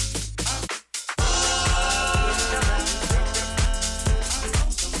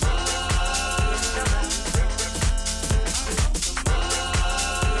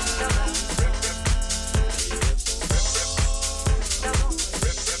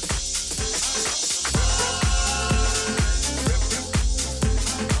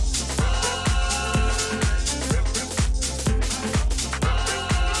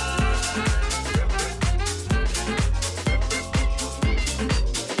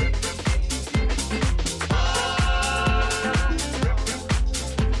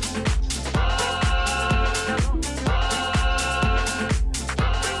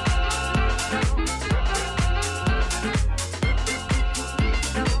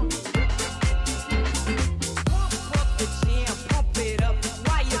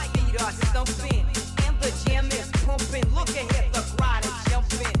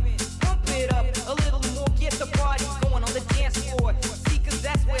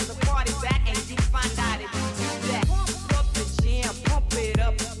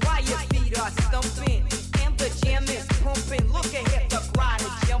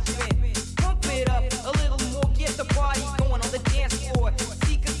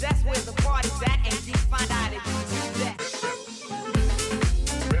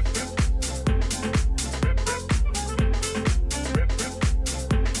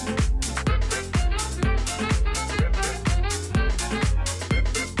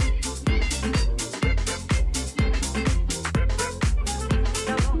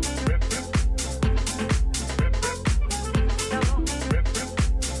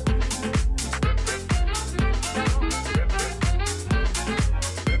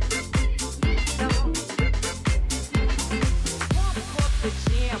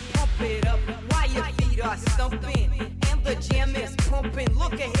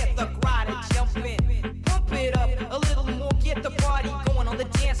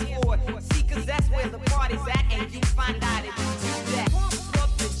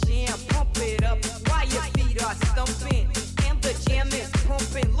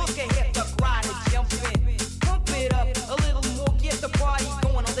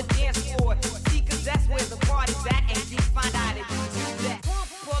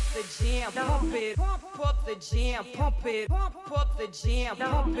 it, pump up the jam, pump it, pump up the jam,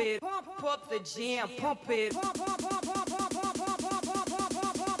 pump it, pump up the jam, pump it, pump pump pump pump pump pump pump pump pump pump pump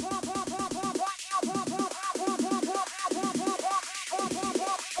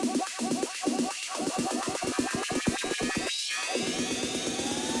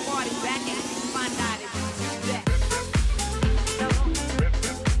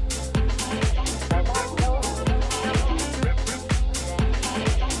I'm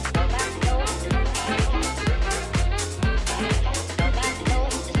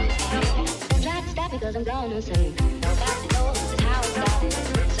gonna sing. Nobody knows just how it started.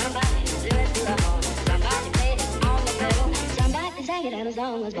 Somebody blew it through the horn. Somebody played it on the fiddle. Somebody sang it and a song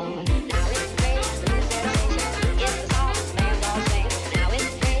was born. Now it's great, the new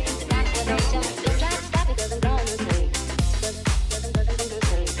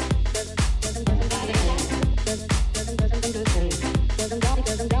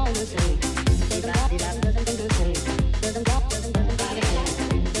It's the song the fans all sing. Now it's great, the proclamation. Don't try to stop because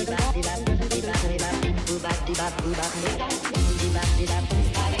I'm gonna sing. Because I'm gonna sing. Because I'm gonna sing. Because I'm gonna sing.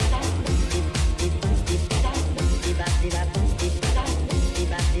 Because I'm gonna sing. Because I'm gonna sing.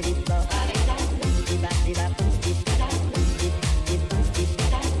 Because I'm gonna sing.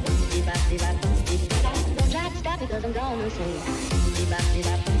 Because I'm gonna sing. Don't try to stop because I'm gonna sing. Because I'm gonna sing.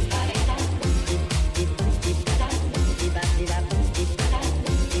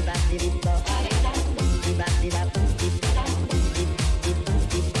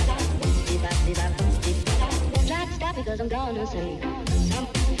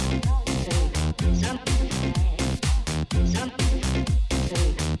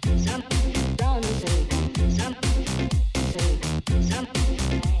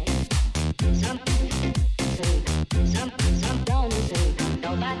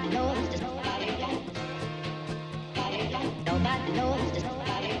 Nobody knows just nobody knows just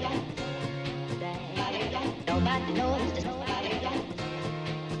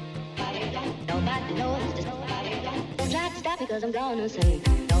nobody knows just nobody knows just don't try to stop because I'm gonna sing.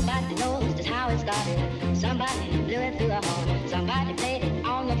 Nobody knows just how it started. Somebody blew it through a horn. Somebody played it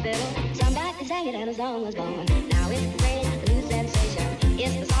on the fiddle. Somebody sang it and a song was born. Now it's great, the new sensation.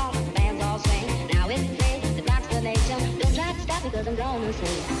 It's the song the fans all sing. Now it's great, the rocks the nation. Don't try to stop because I'm gonna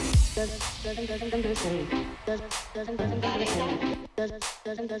sing. Cause I'm gonna sing. Cause I'm gonna sing. Cause I'm gonna sing. Cause I'm gonna sing. Cause I'm gonna sing.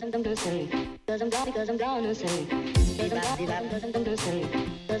 Cause I'm gonna sing.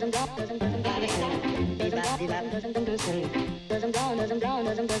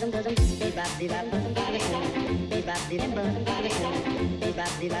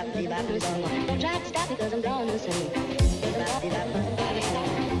 Don't try to stop because I'm gonna sing.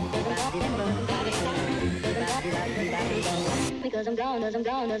 Because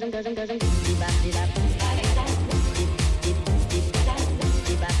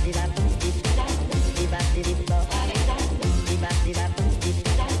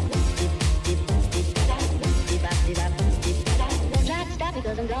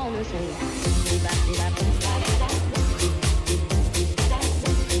I'm gonna because I'm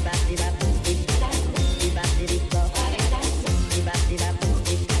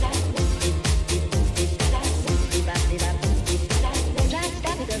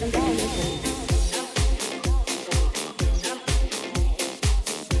gonna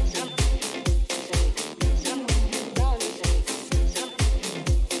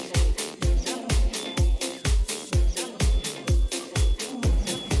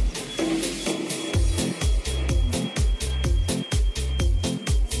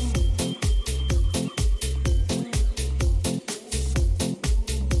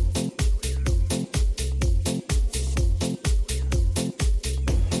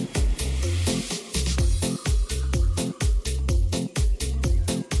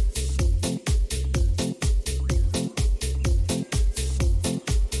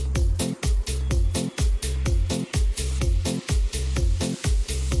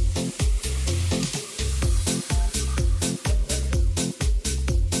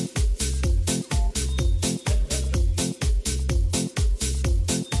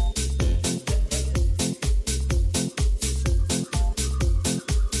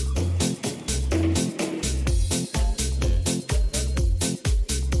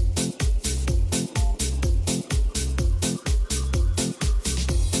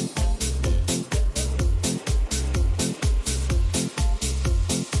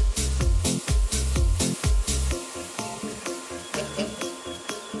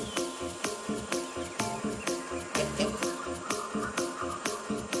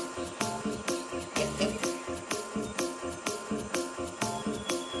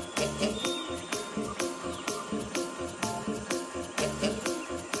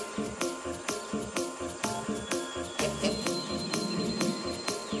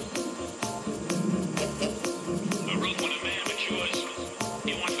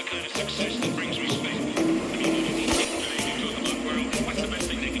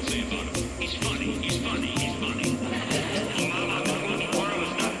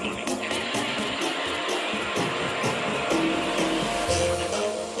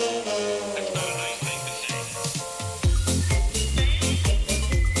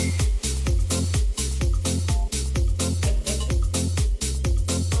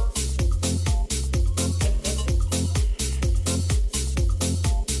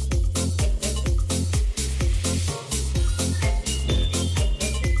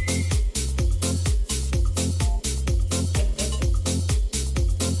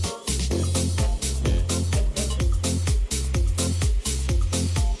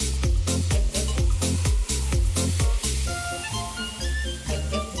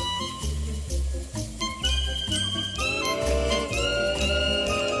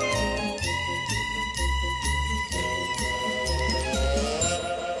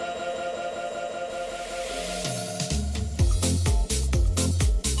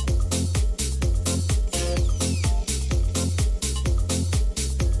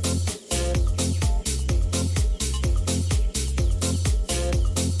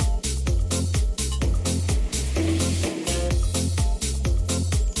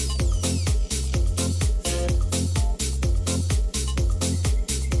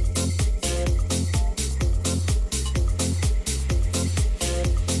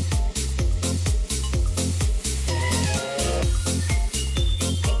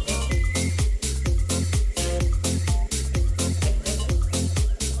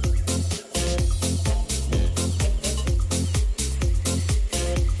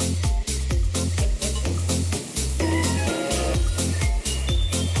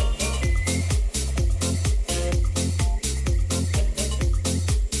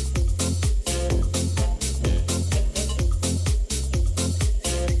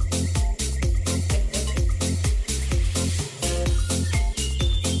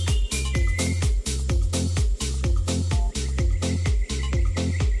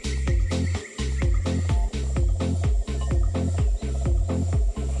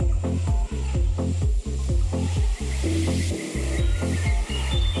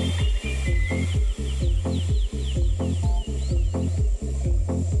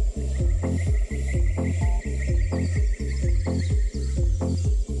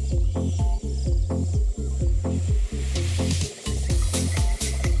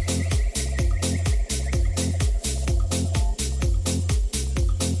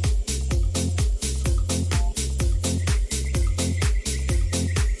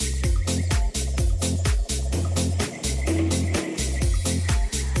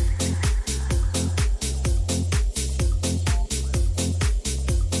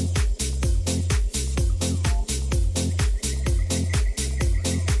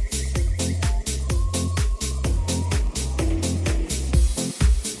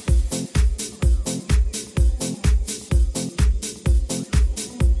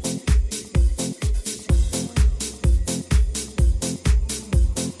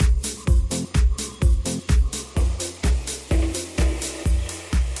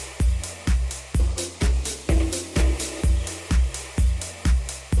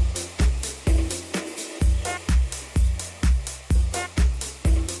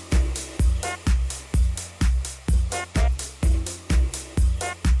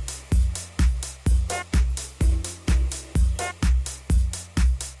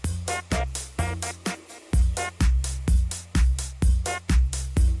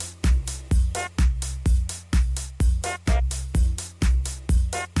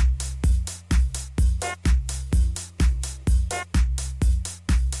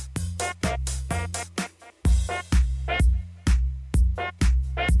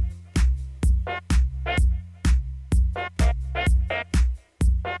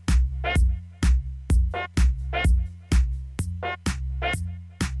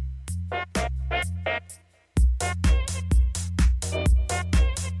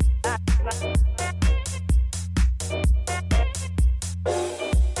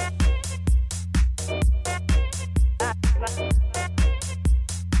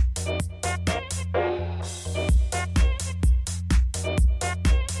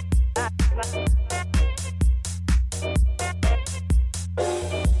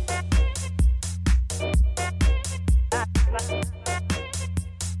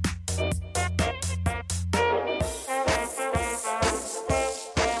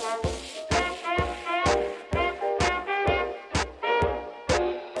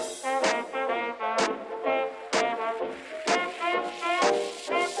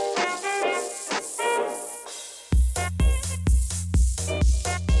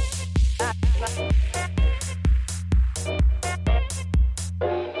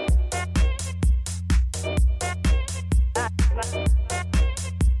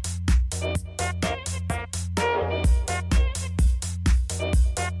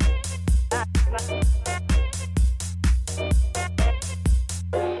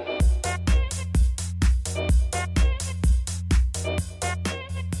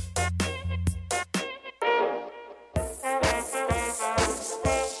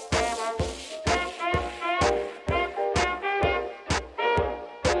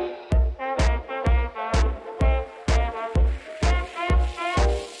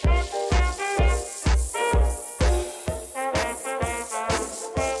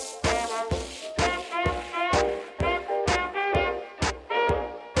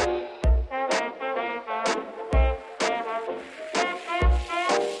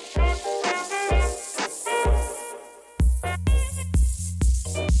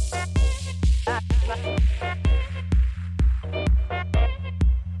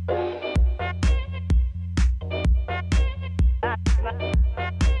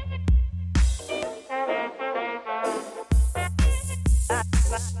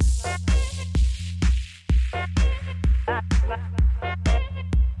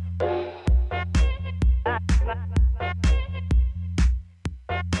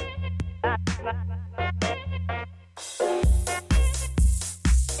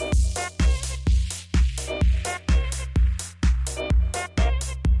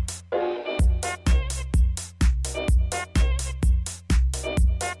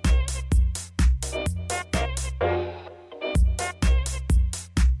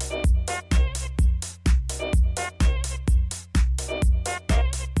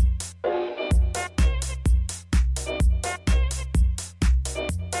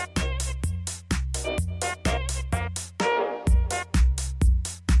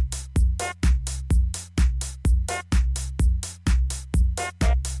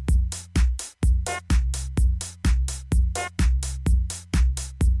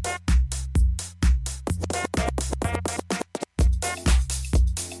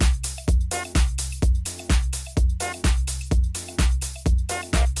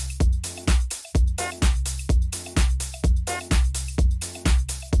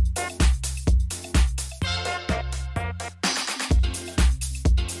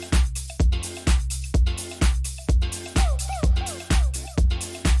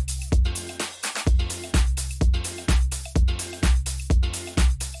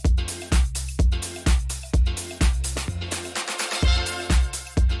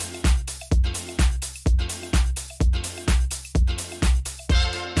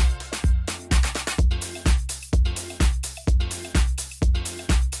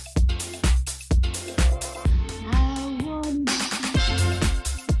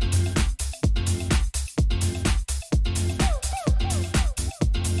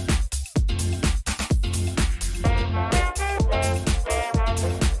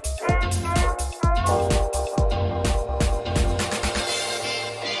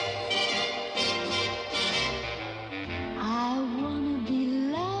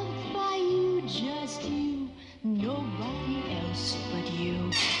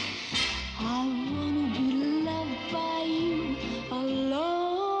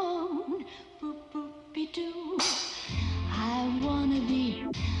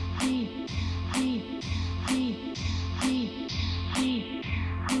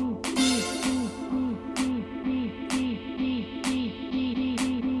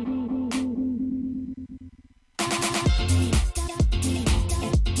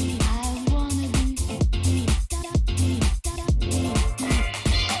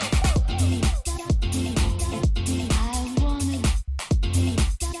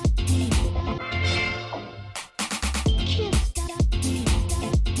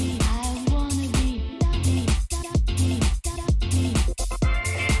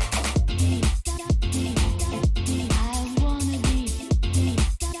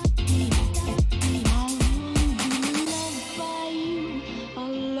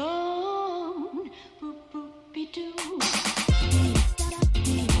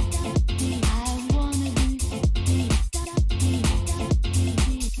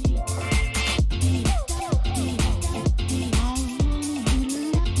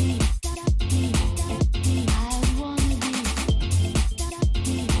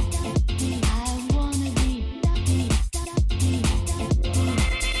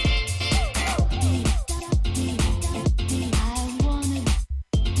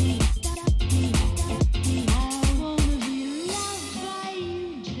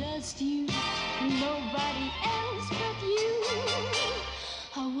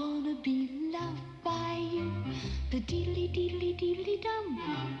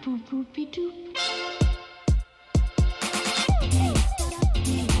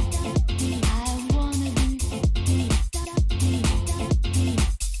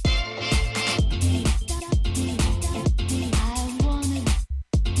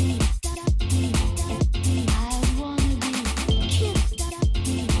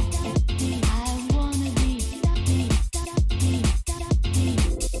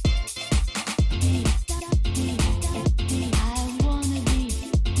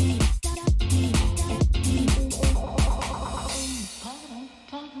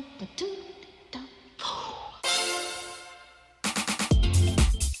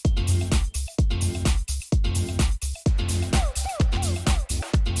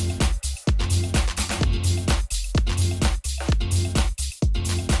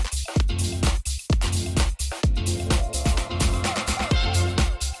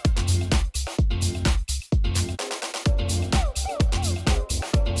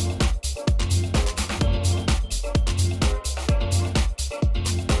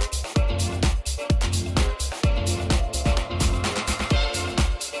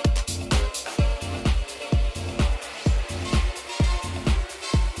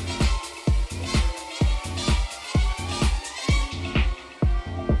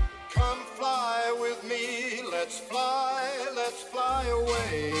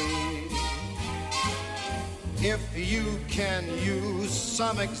away. If you can use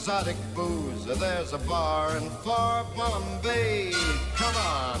some exotic booze, there's a bar in far Bombay. Come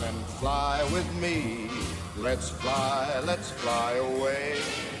on and fly with me. Let's fly away.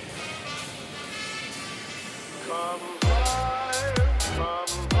 Come fly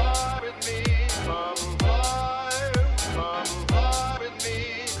with me. Come fly with me. Come fly with me.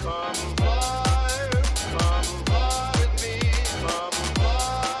 Come fly with me.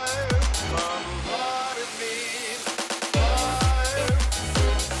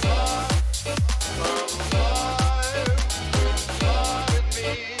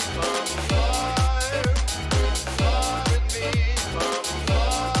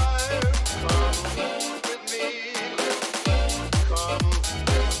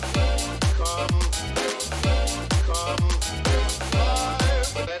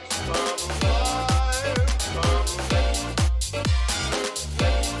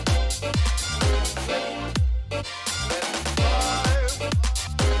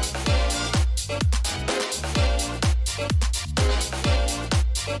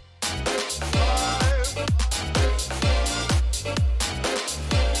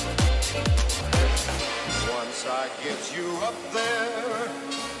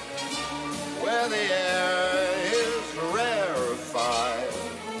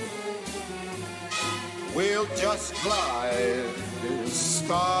 Just glide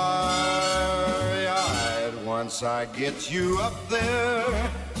starry-eyed. Once I get you up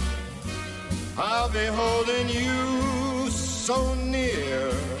there, I'll be holding you so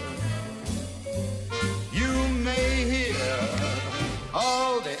near. You may hear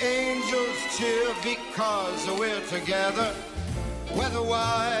all the angels cheer because we're together.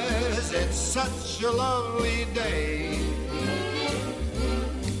 Weather-wise, it's such a lovely day.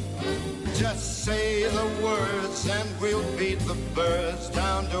 Just say the words and we'll beat the birds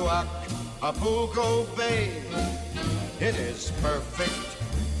down to Acapulco Bay. It is perfect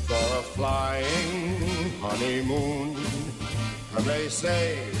for a flying honeymoon. And they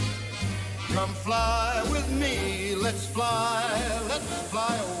say, come fly with me, let's fly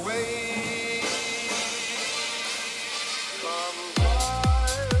away.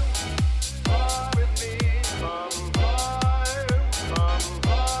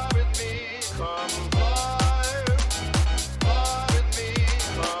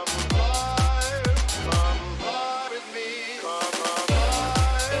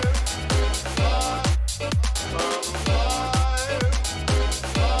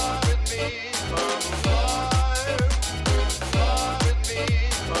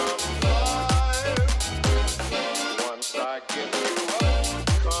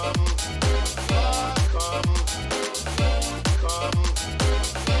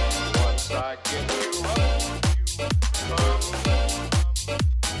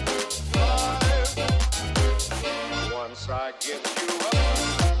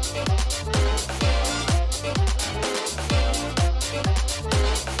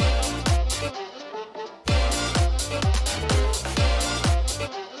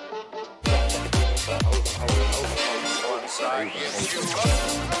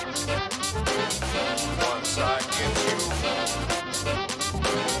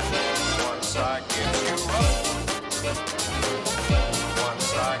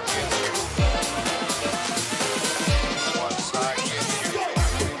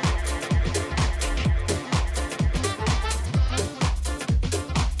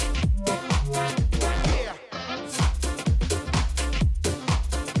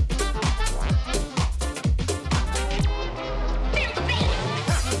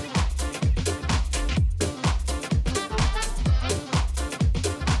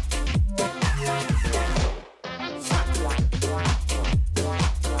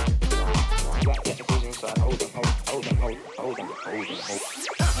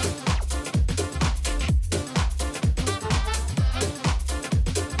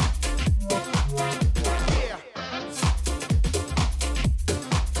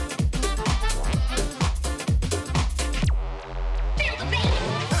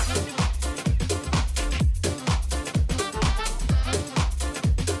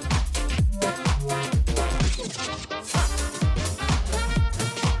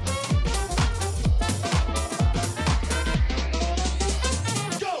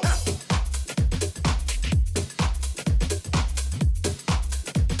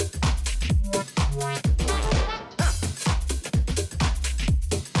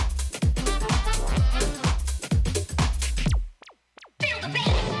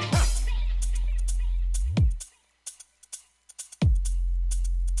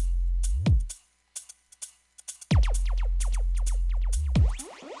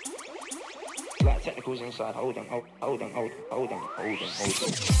 Technicals inside, hold on.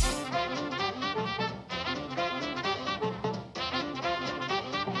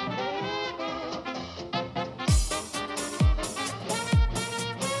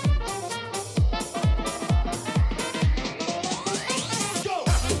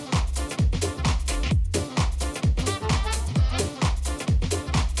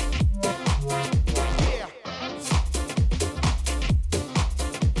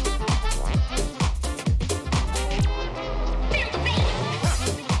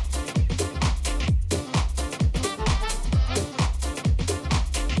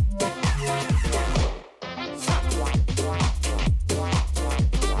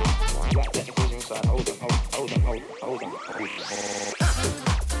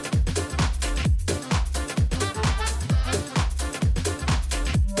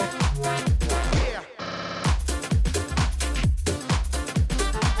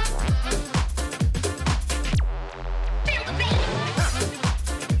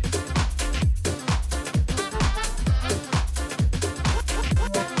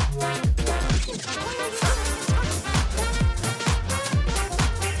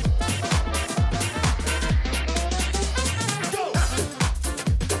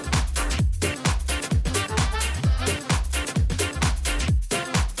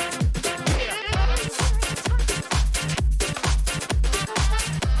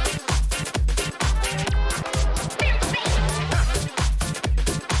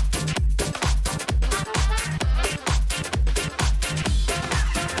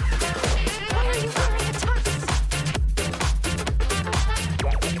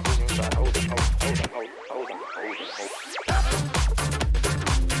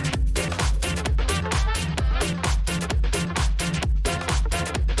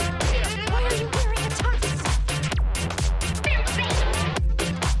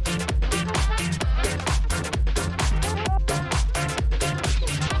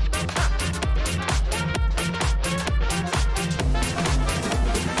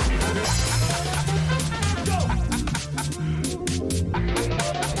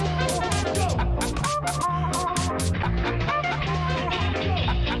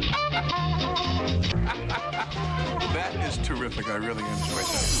 I really enjoyed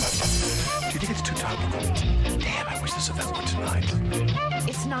that. Do you think it's too topical? Damn, I wish this event were tonight.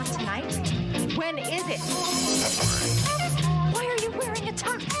 It's not tonight. When is it? February. Why are you wearing a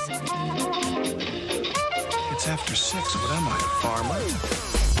tux? It's after 6. What am I, a farmer?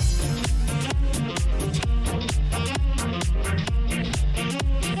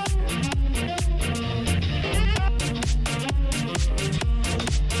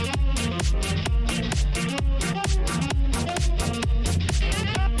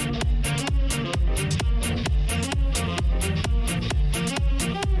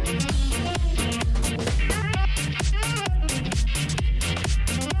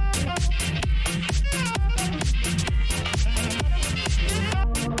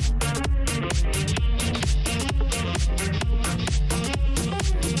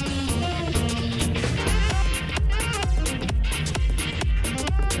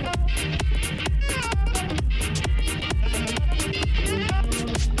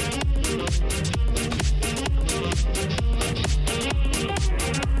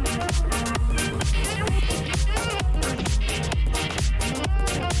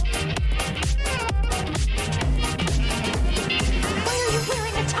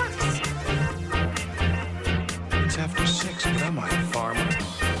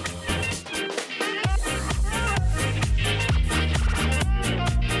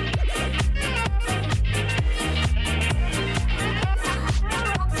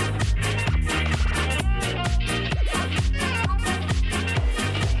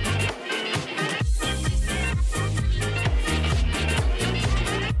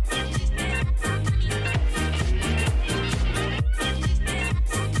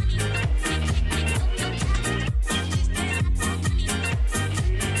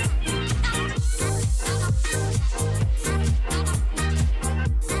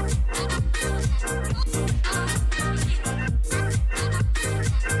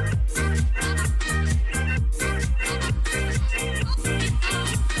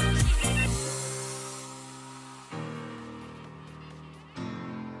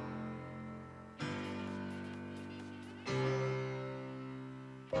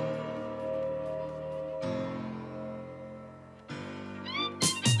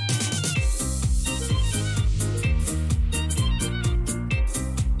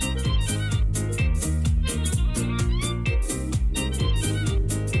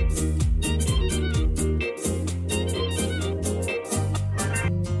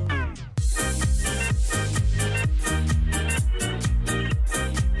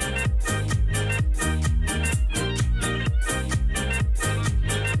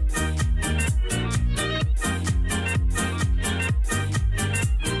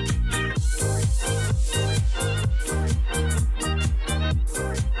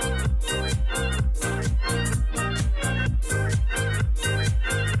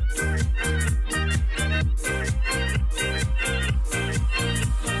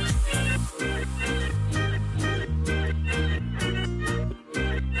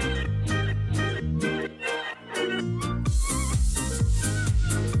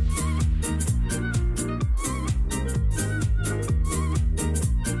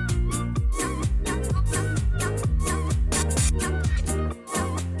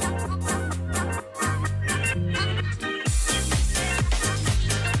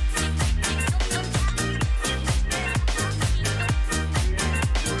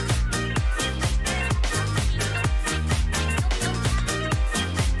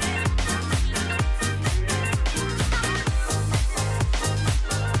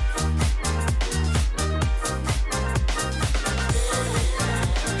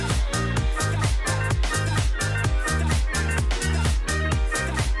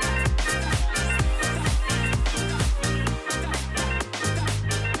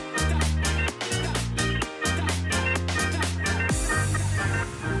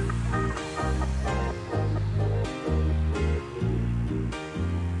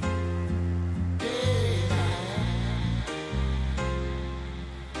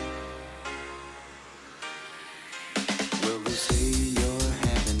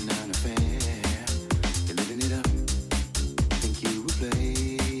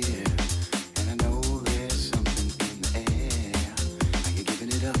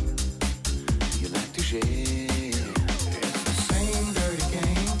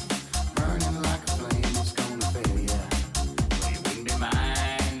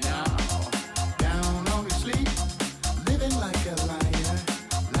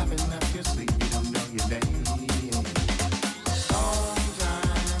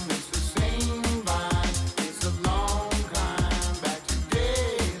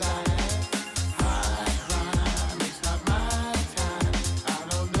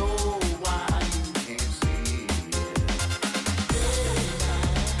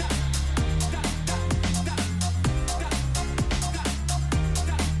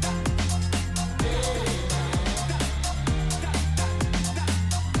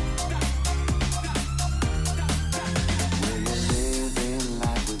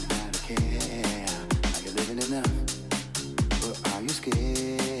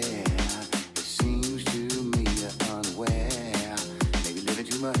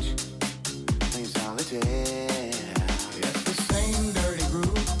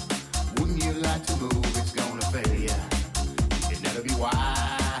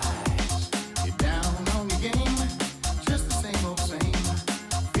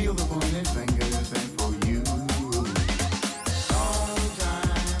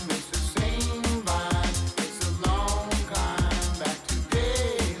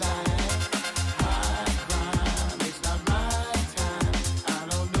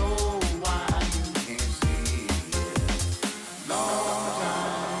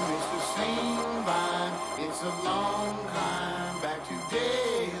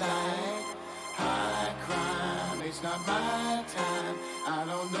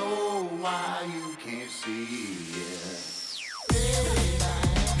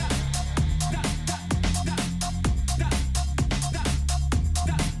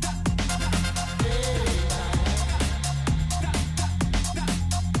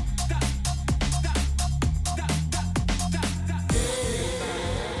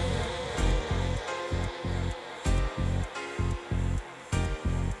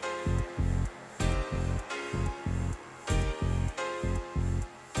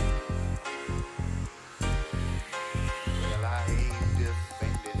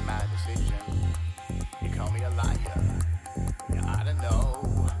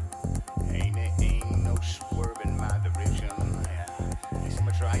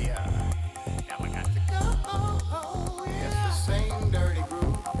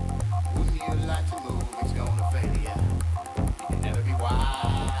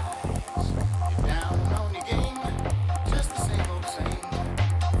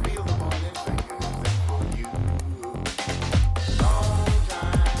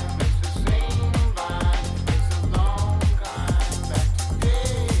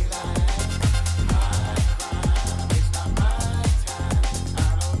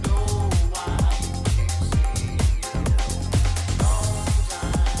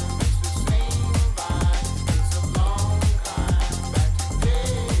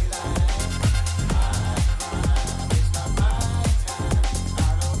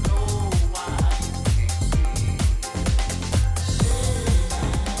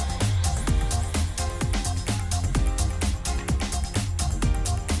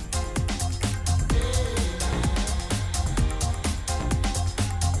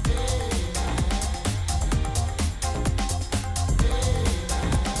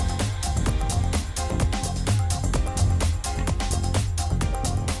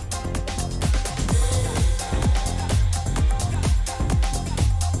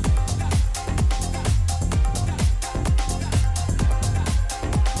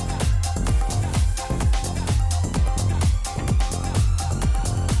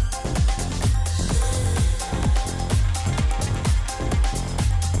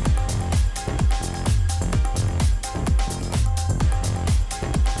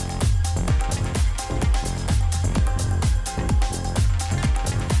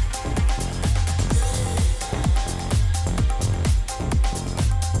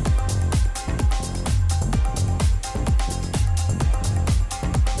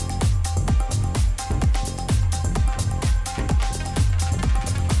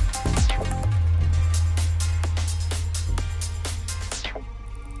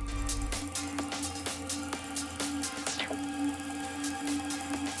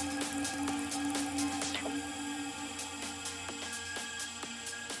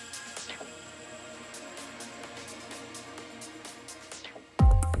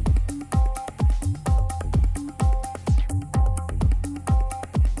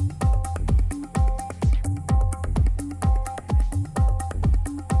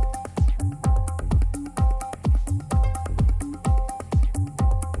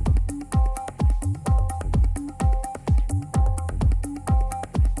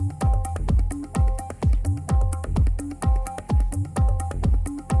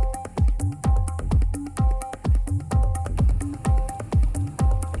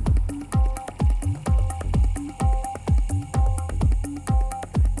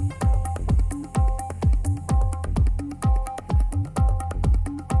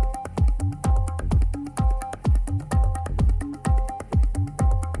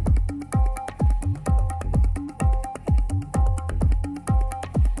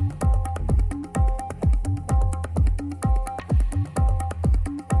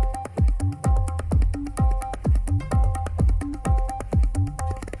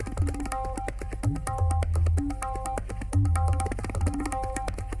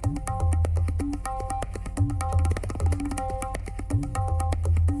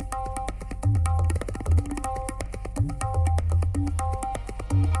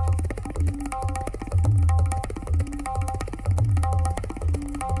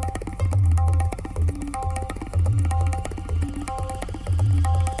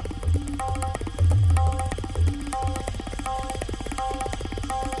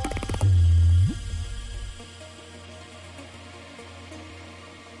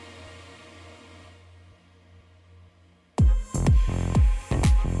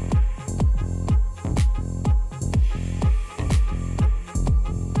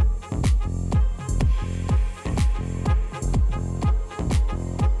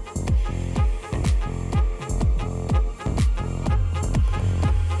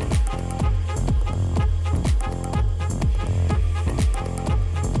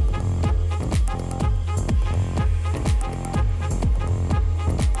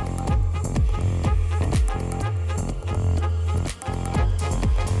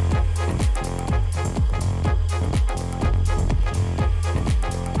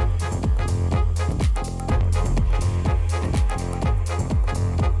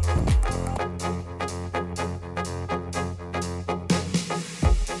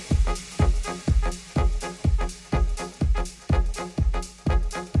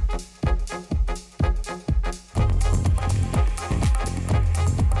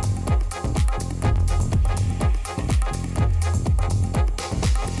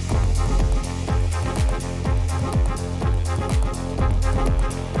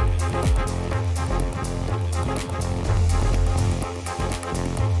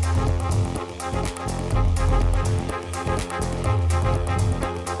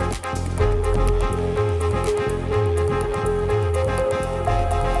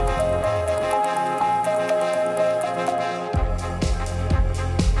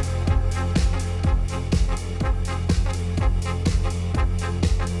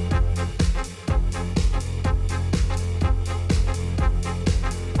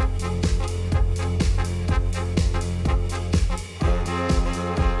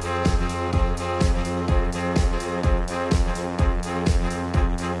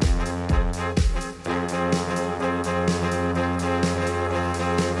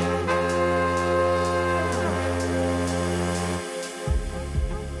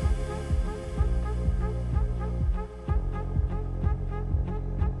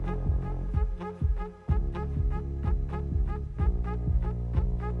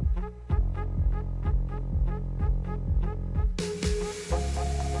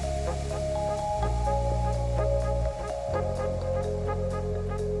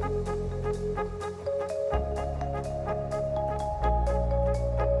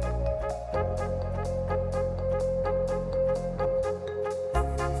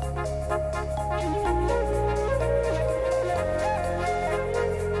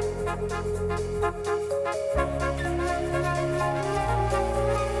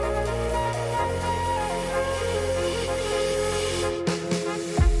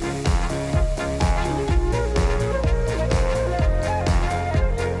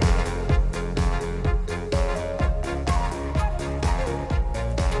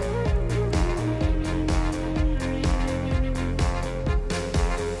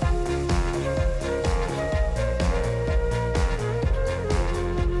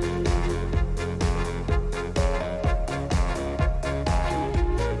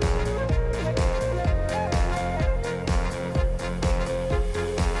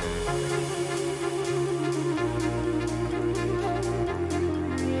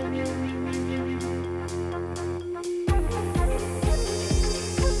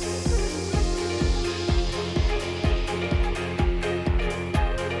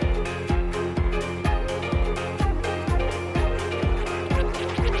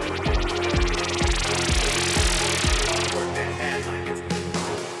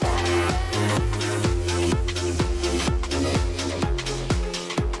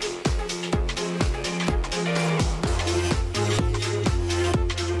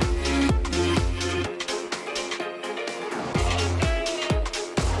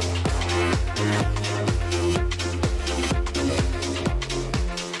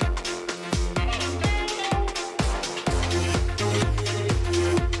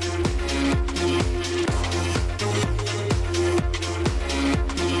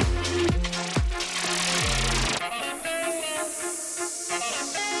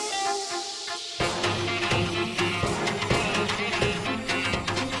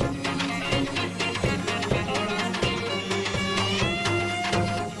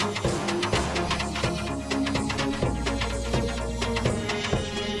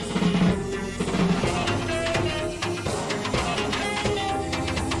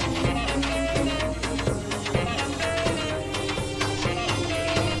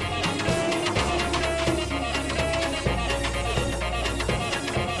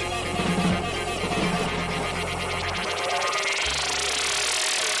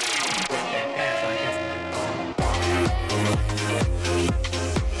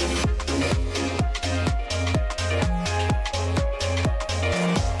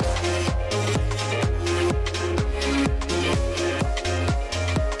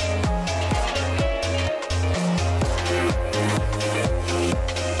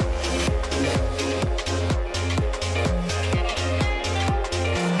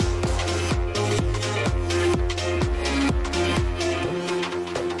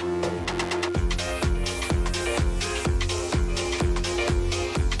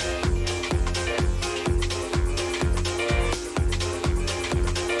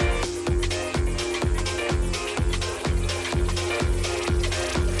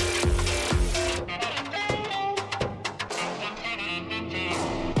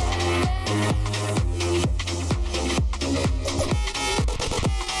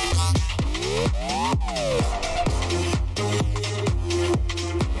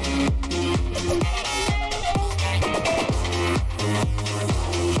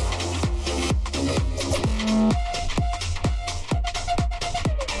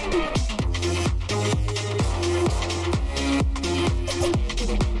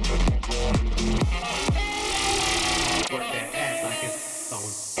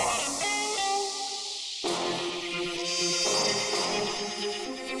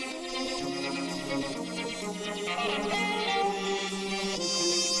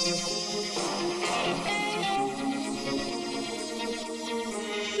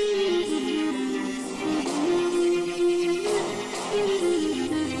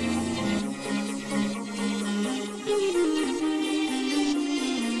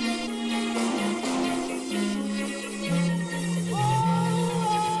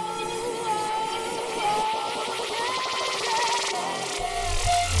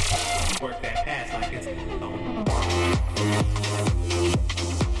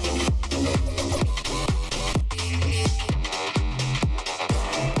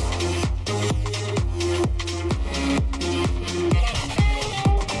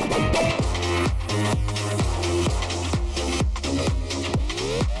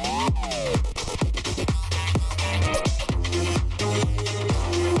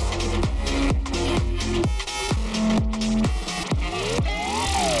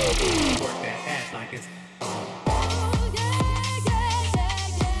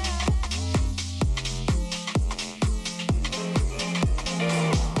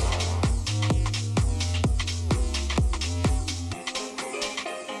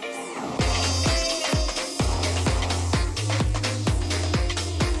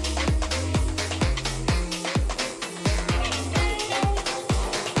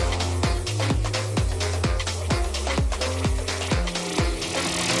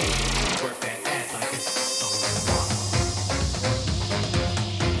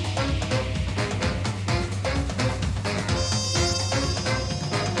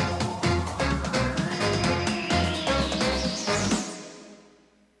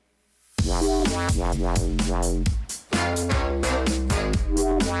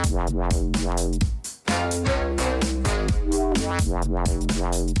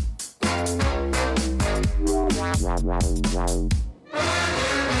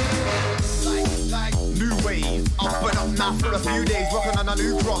 New wave, up and up now for a few days, rocking on a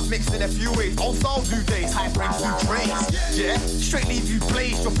new cross, mixed in a few ways, all styles new days, high brings new trains, yeah, straight leave you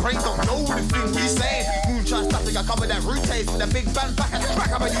blazed, your brain don't know the thing we saying, moonshine static, I cover that root taste, with a big band back at the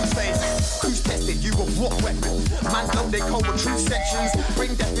crack of a new face, who's tested you with what weapon, man's know they code with true sections,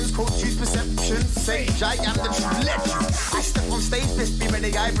 brain deafens, code choose perception, sage, I am the true legend, I step on stage, best be ready,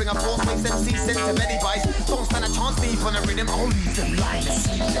 I bring a force, makes MC sense of any vice, don't stand a chance, leave on a rhythm, I'll leave them blind,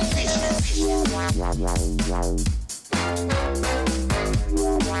 asleep, the vision.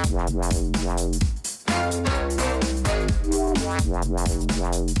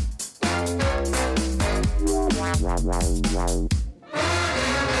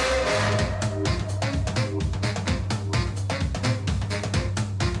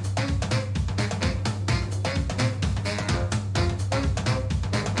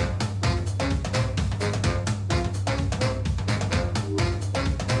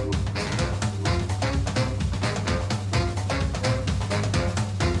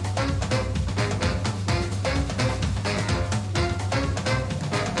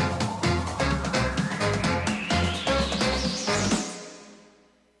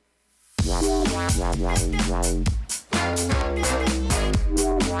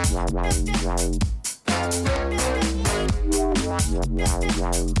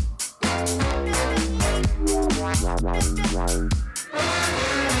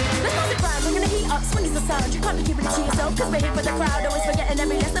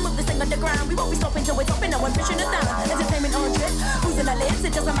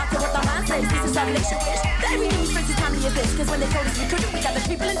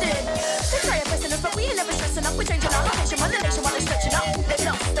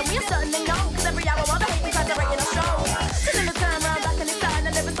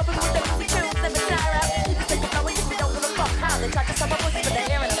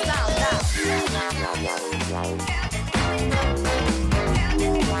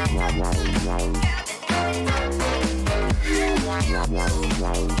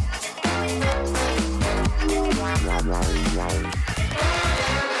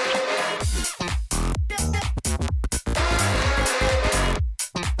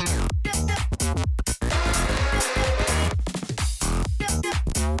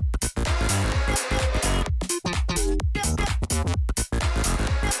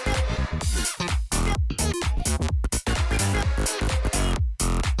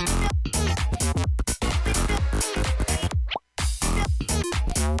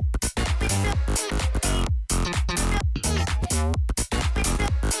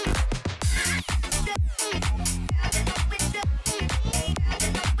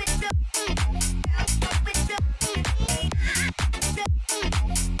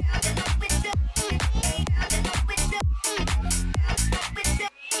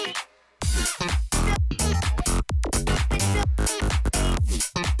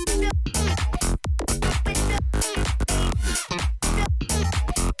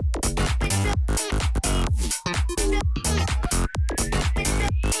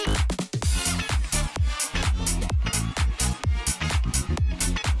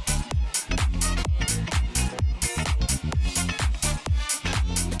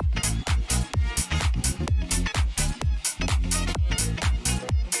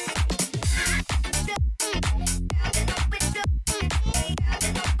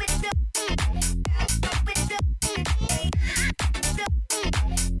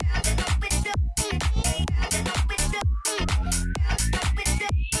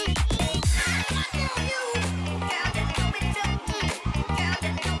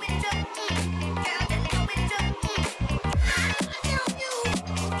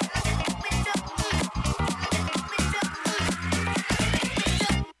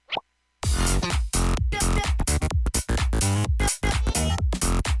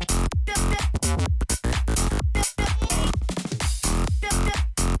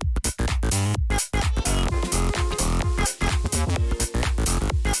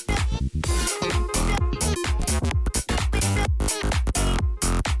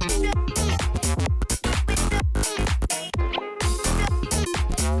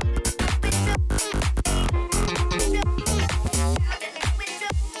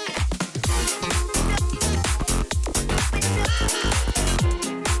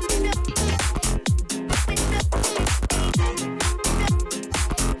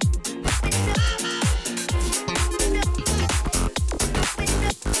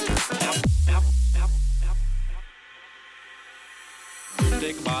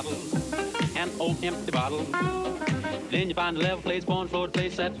 bottle, an old empty bottle. Then you find a level place, on the floor to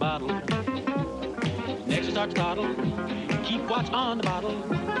place that bottle. Next you start to toddle, keep watch on the bottle.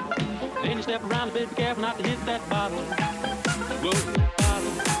 Then you step around a bit, be careful not to hit that bottle. Whoa,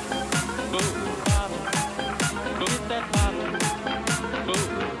 bottle, whoa, bottle, go hit that bottle. Whoa,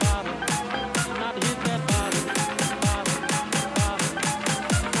 bottle, not to hit that bottle. Bottle, bottle,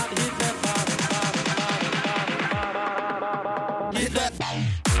 not to hit that bottle. Bottle, hit that.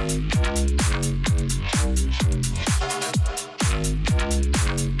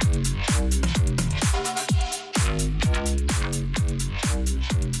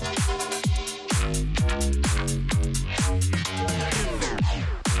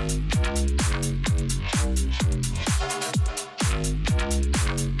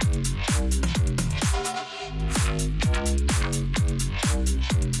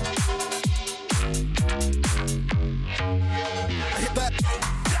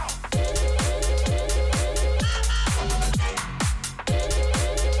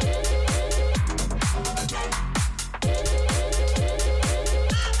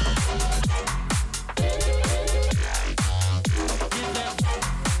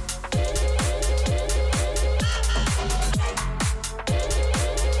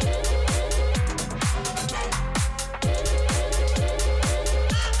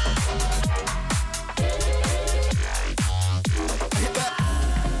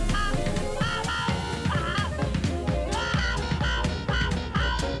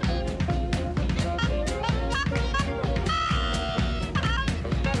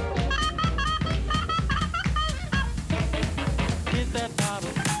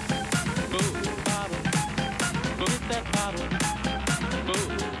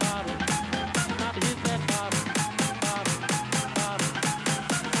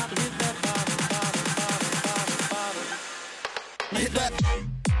 Hit that.